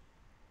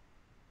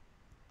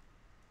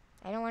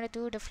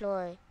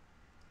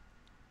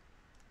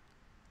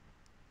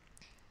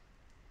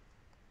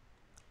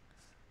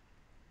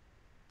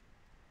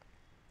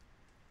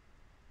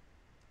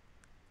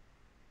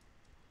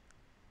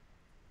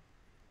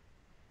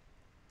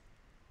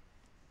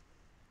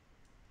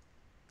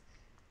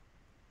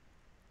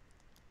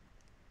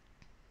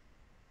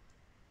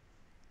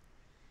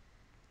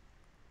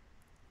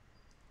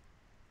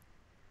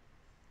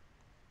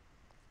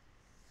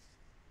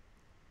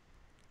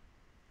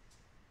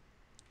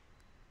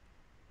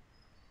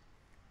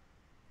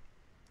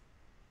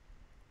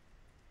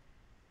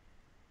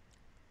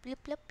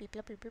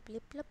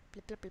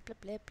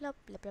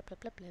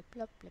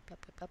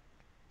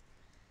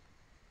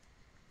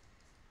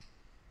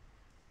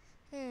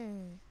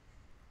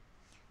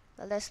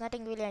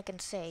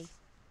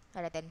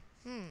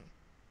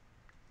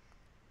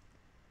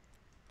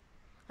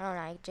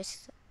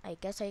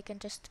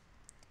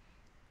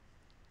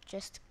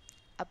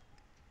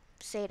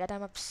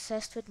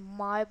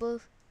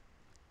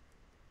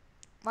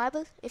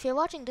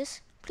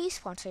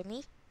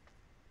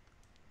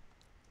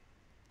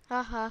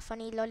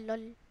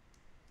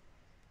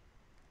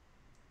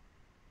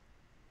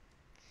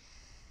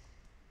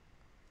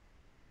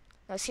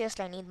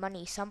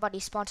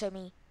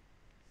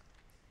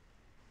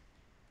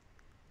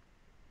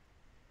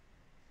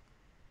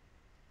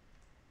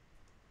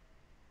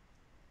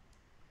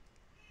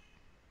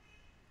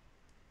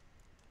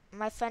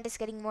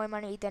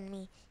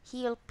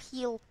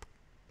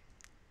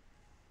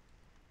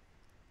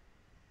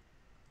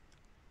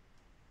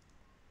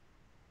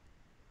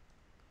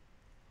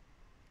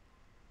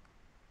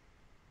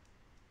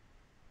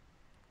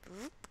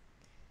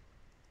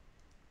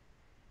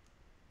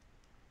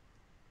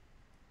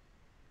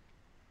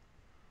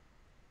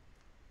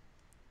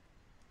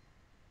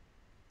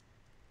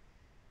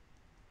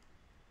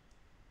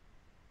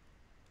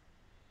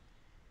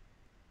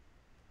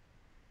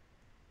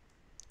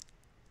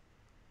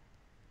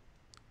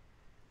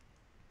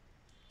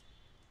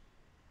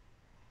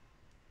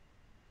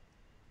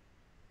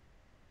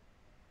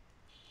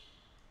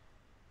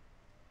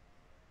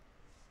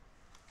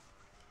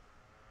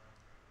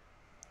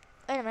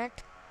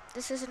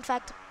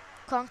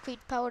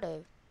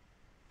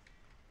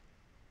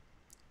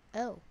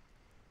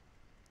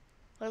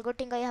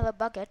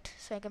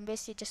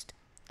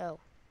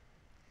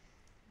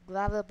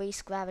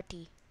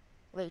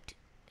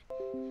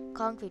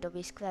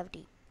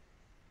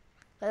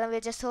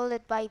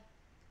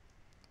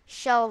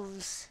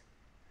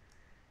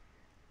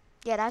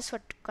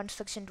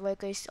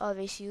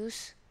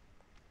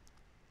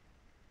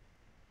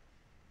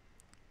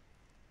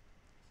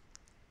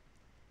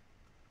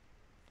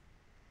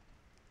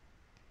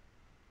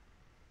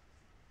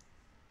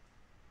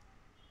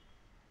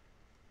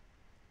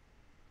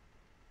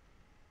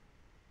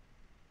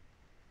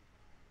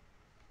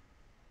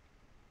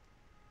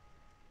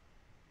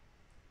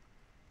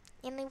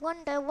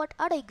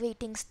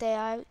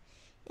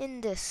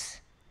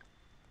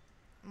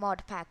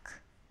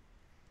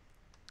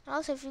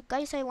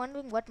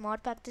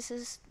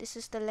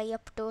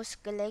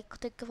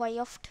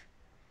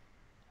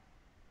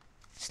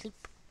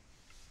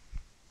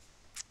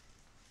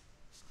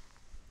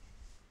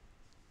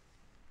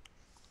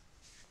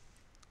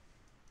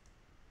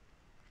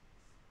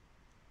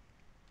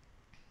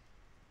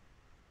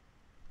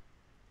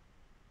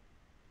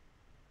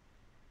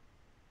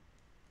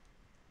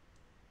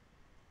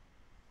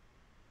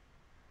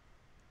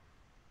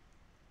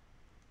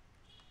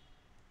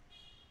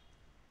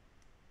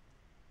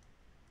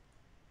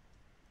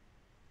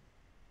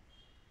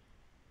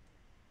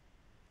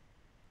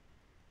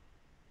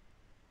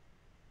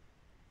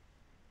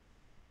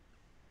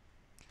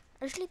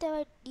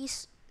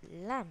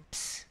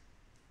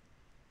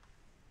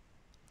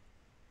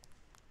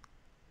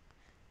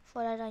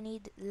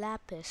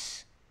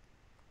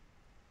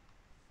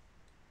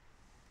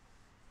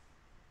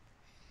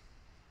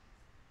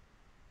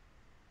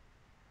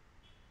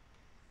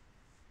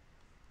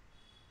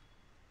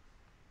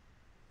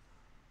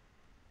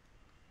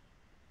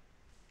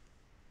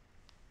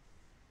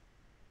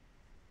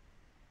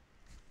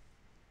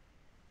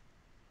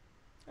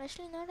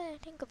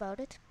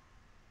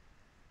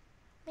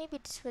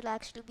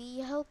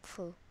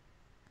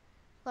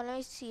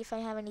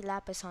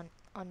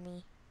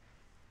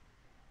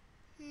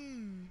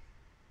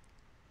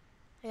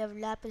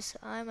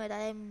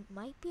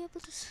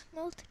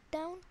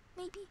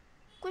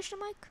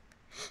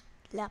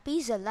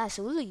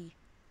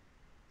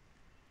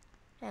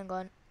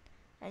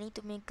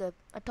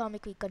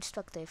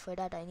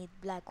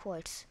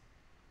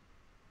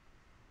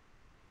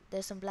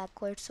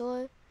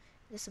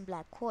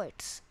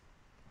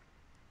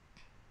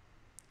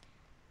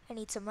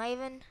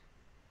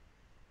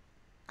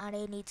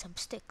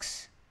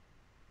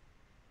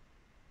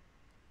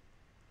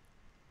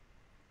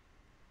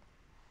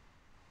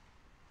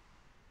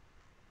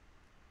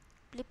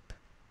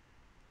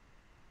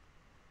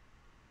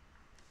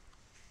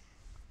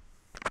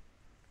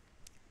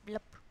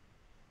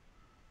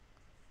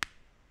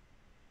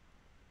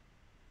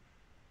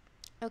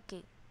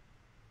 Okay.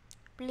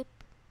 Blip,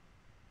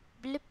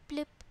 blip,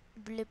 blip,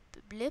 blip,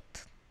 blip,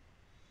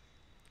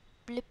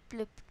 blip,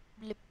 blip,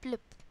 blip,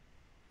 blip.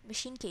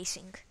 Machine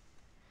casing.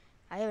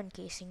 Iron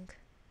casing.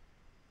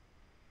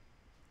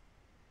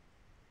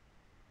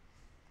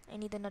 I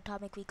need an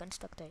atomic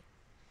reconstructor.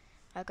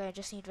 Okay, I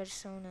just need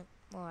redstone and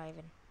more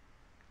iron.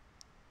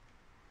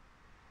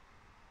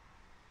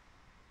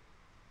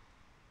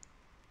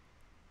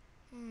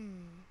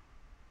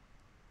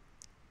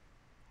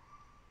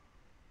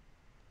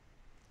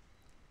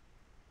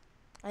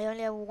 I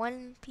only have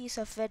one piece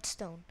of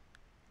redstone.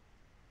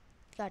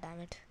 God damn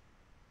it.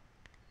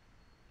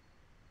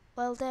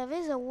 Well, there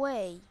is a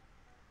way.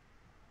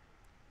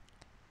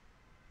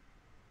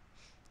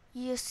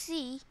 You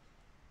see,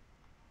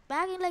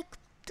 back in like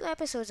 2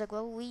 episodes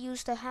ago, we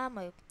used a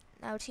hammer.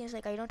 Now it seems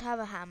like I don't have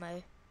a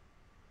hammer.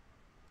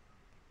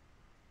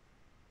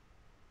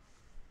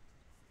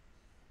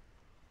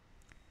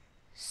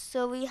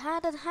 So we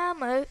had a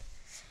hammer.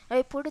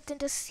 I put it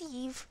into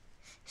sieve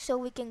so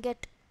we can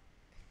get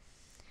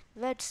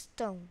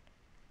redstone.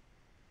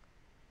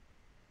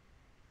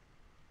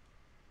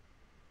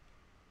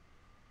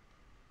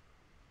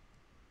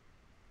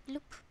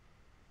 Loop.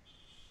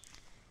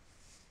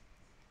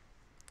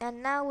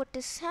 And now with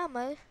this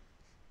hammer,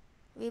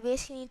 we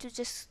basically need to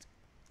just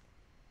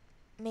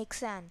make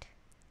sand.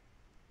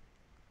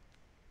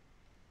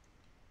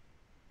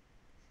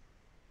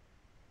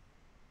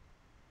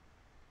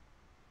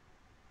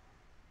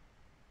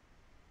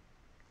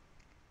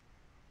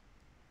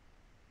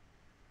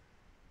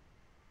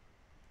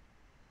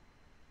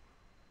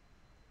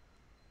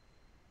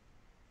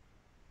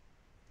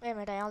 Wait a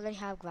minute, I already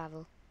have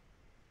gravel.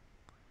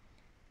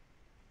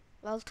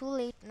 Well, too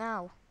late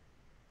now.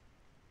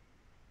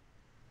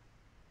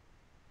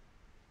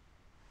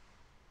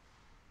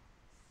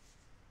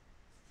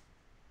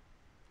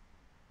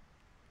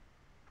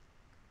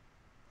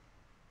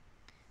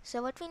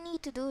 So what we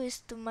need to do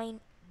is to mine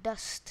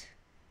dust.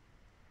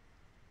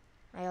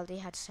 I already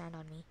had sand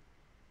on me.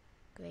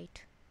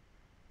 Great.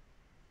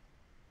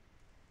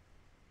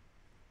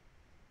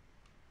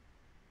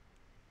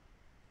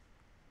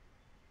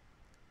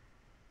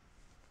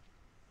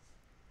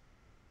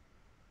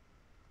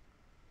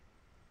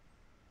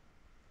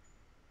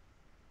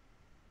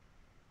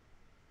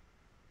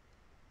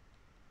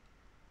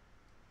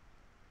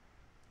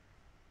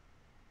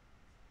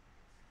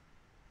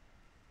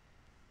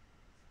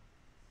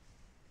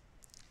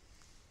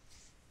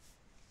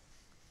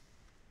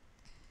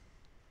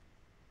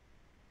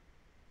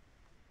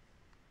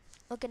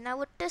 Okay, now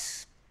with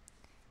this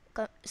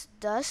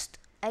dust,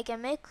 I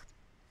can make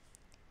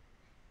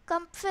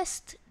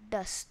compressed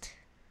dust.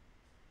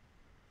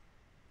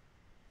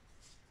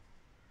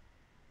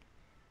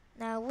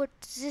 Now with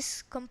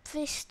this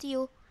compressed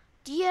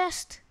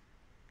dust,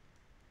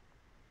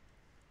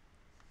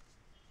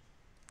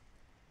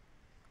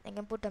 I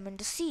can put them in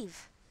the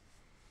sieve.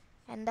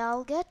 And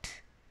I'll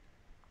get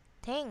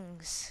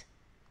things.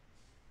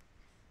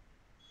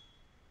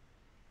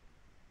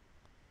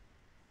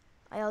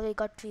 I already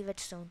got 3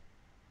 redstone.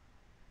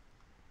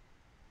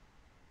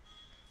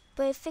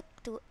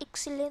 Perfecto,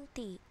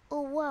 excelente.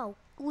 Oh wow,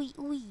 oui,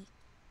 oui.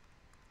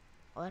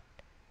 What?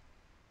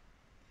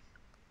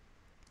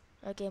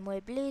 Okay,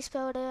 more blaze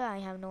powder. I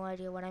have no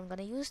idea what I'm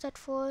gonna use that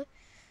for.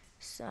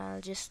 So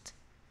I'll just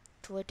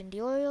throw it in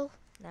the oil.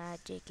 Nah,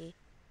 JK.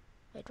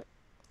 Wait, what?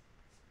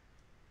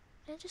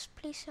 Can I just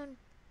place on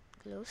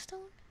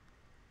glowstone?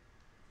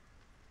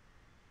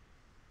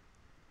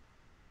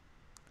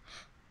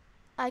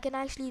 I can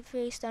actually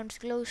place down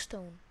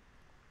glowstone.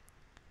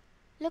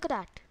 Look at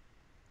that.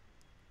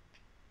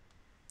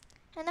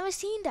 I've never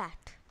seen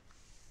that.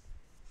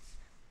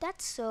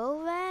 That's so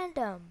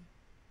random.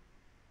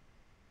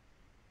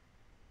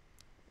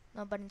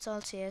 No, but it's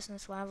all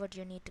seriousness. Why would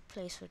you need to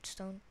place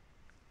redstone?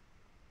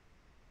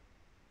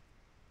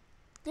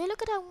 Yeah,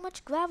 look at how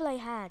much gravel I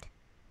had.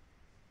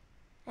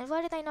 And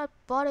why did I not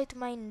bother to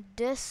mine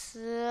this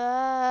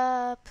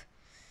up?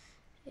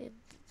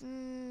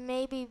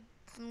 Maybe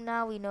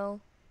now we know.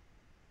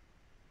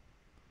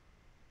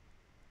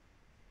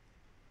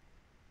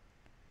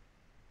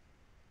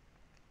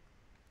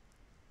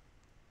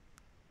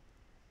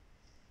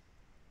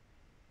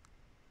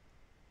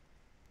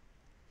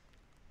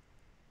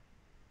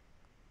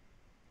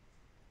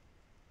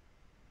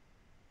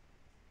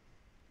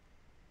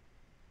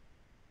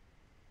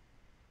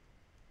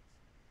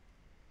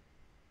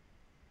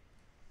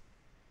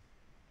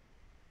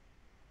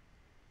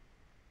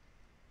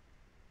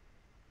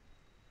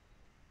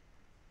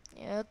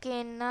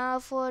 Okay, now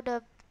for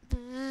the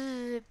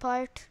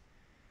part.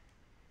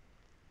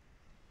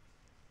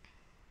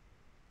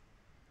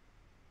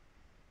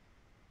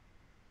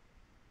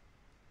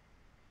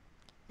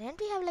 Didn't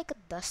we have like a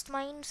dust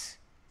mines?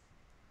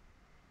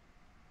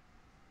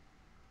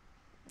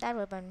 That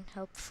would have been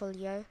helpful,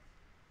 yeah.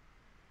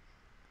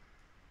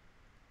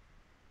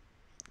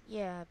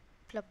 Yeah,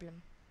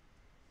 problem.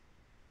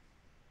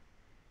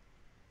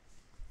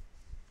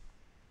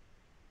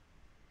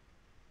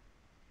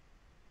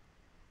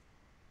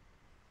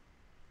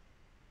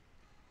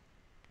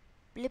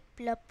 blip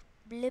blop,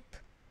 blip,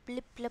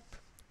 blip blop.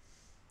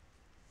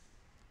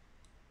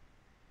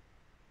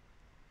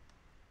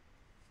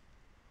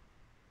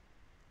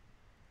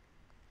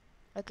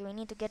 Okay, we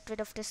need to get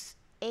rid of this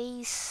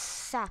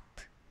ASAP.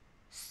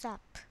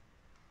 Sap.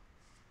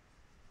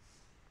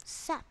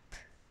 Sap.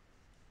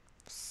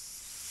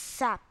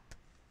 Sap.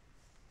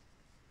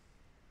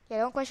 Yeah,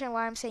 don't question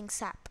why I'm saying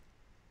sap.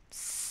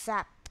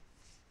 Sap.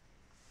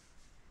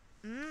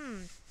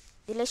 Mmm.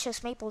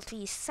 Delicious maple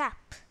tree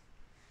sap.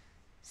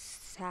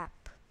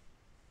 Sap.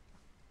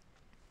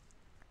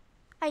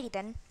 Alrighty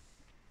then.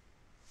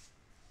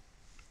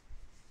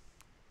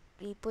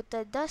 We put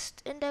the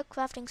dust in the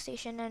crafting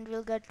station and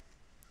we'll get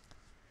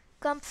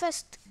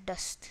compressed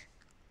dust.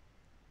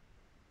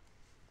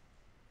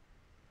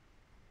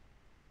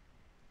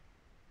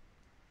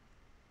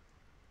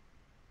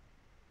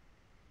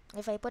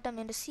 If I put them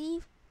in the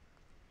sieve,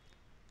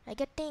 I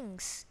get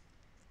things.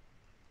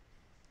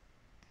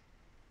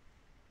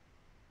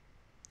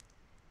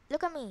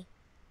 Look at me.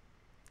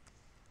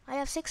 I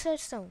have 6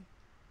 redstone.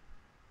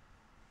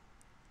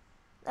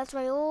 That's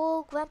why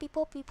old Grumpy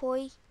Poppy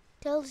Boy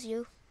tells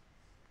you.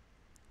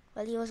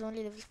 Well, he was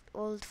only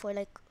old for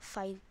like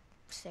 5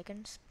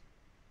 seconds.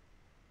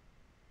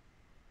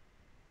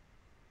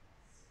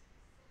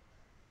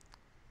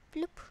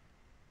 Bloop.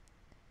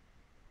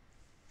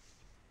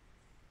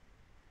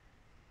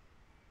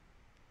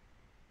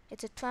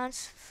 It's a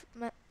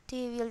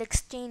transmaterial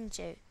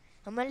exchanger,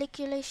 a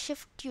molecular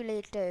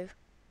shiftulator,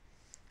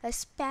 a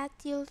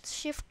spatial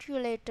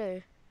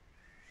shiftulator,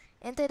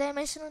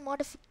 interdimensional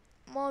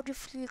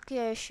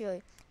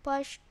modification,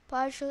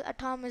 partial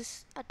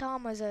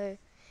atomizer,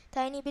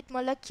 tiny bit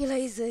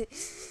molecularizer.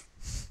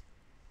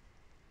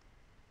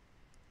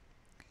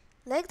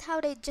 Liked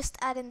how they just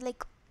add in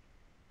like,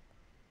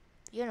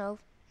 you know,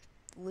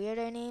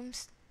 weirder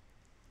names.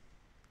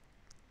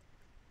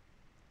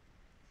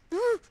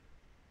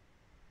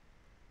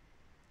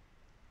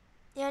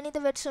 Yeah, I need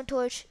the redstone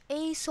torch.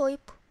 A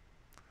soap.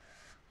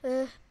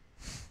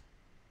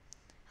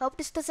 Hope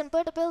this doesn't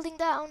burn the building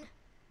down.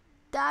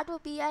 That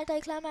would be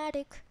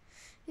anticlimactic.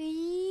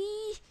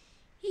 Eee,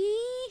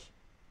 eee.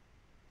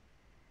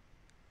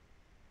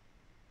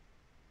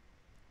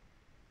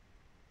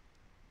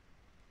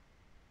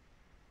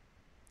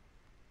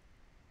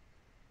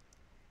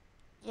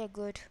 Yeah,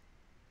 good.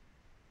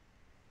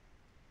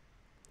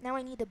 Now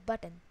I need a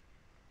button.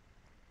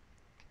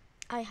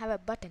 I have a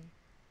button.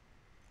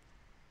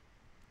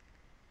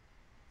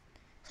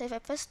 So if I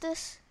press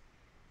this,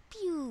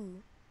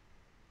 pew.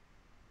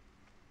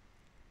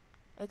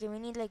 Okay, we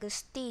need like a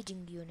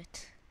staging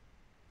unit.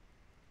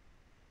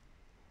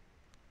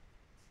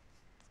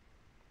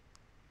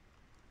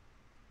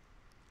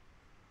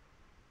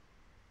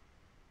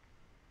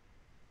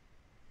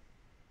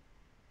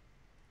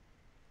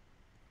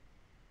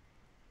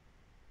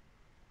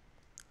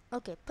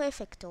 Okay,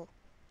 perfecto.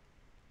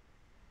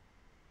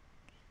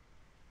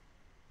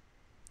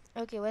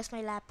 Okay, where's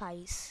my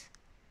lapis?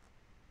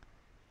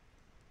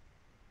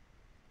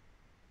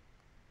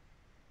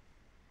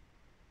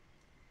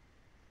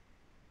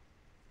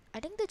 I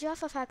think the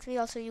Jaffa factory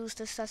also used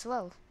this as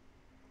well.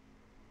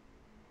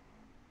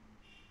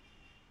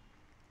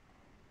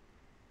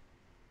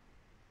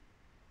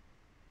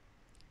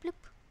 Bloop.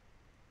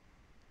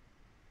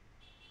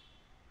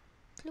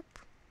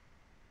 Bloop.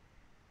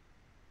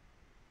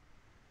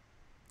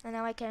 And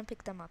now I can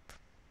pick them up.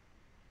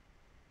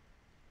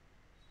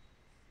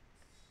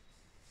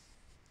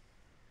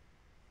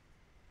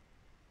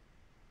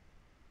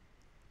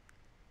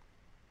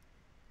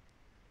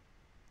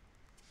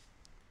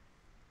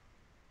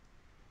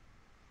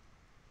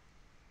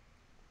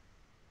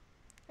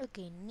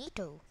 Okay,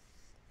 neato.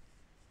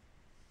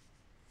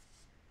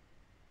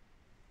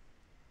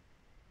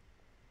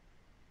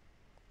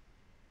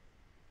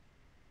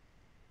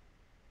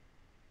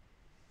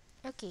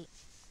 Okay.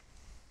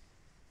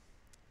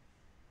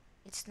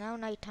 It's now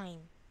night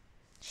time.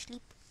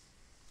 Sleep.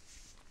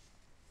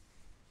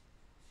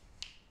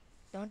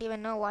 Don't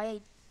even know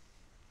why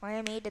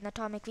I made an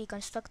atomic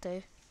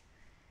reconstructor.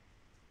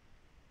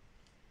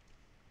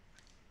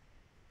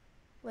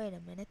 Wait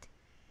a minute.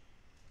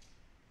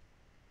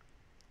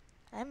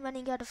 I'm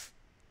running out of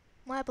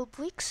marble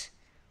bricks?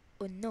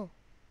 Oh no.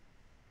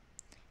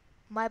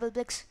 Marble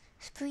bricks,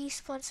 please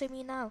sponsor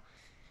me now.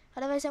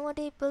 Otherwise I won't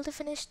be able to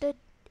finish the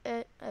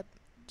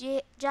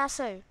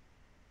J.A.S.R.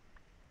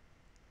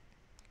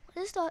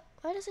 What is that?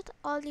 Why does it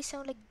always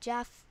sound like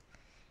Jaff?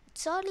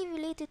 It's oddly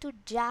related to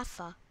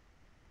Jaffa.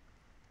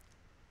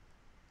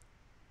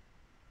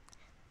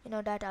 You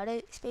know that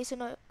other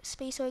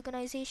space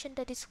organization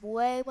that is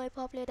way more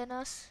popular than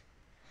us?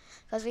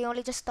 Because we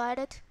only just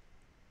started?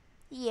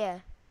 Yeah.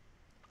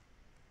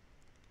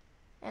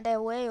 And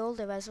they're way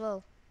older as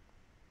well.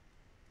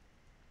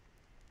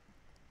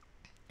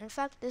 In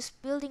fact, this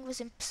building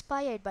was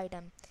inspired by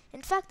them.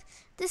 In fact,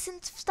 this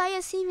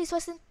entire series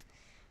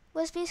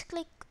was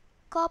basically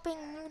copying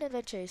Moon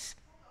Adventures.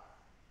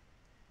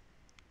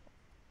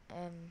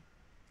 Um,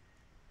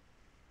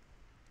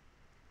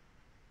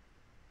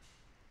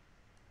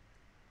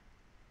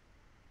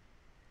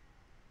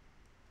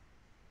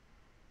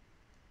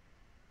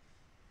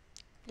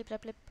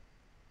 Blip, blip, blip.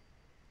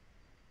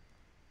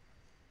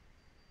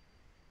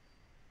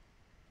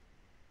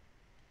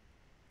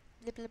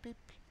 Blip, blip, blip.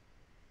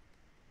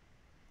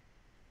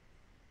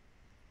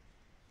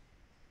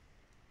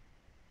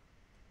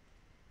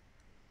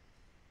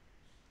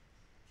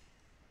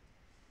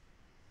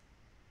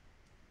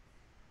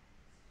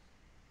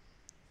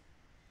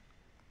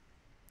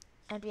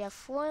 And we have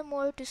 4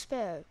 more to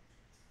spare.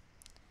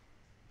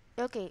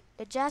 Okay,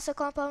 the J.A.S.R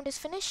compound is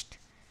finished.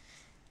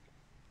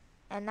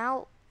 And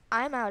now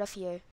I'm out of here.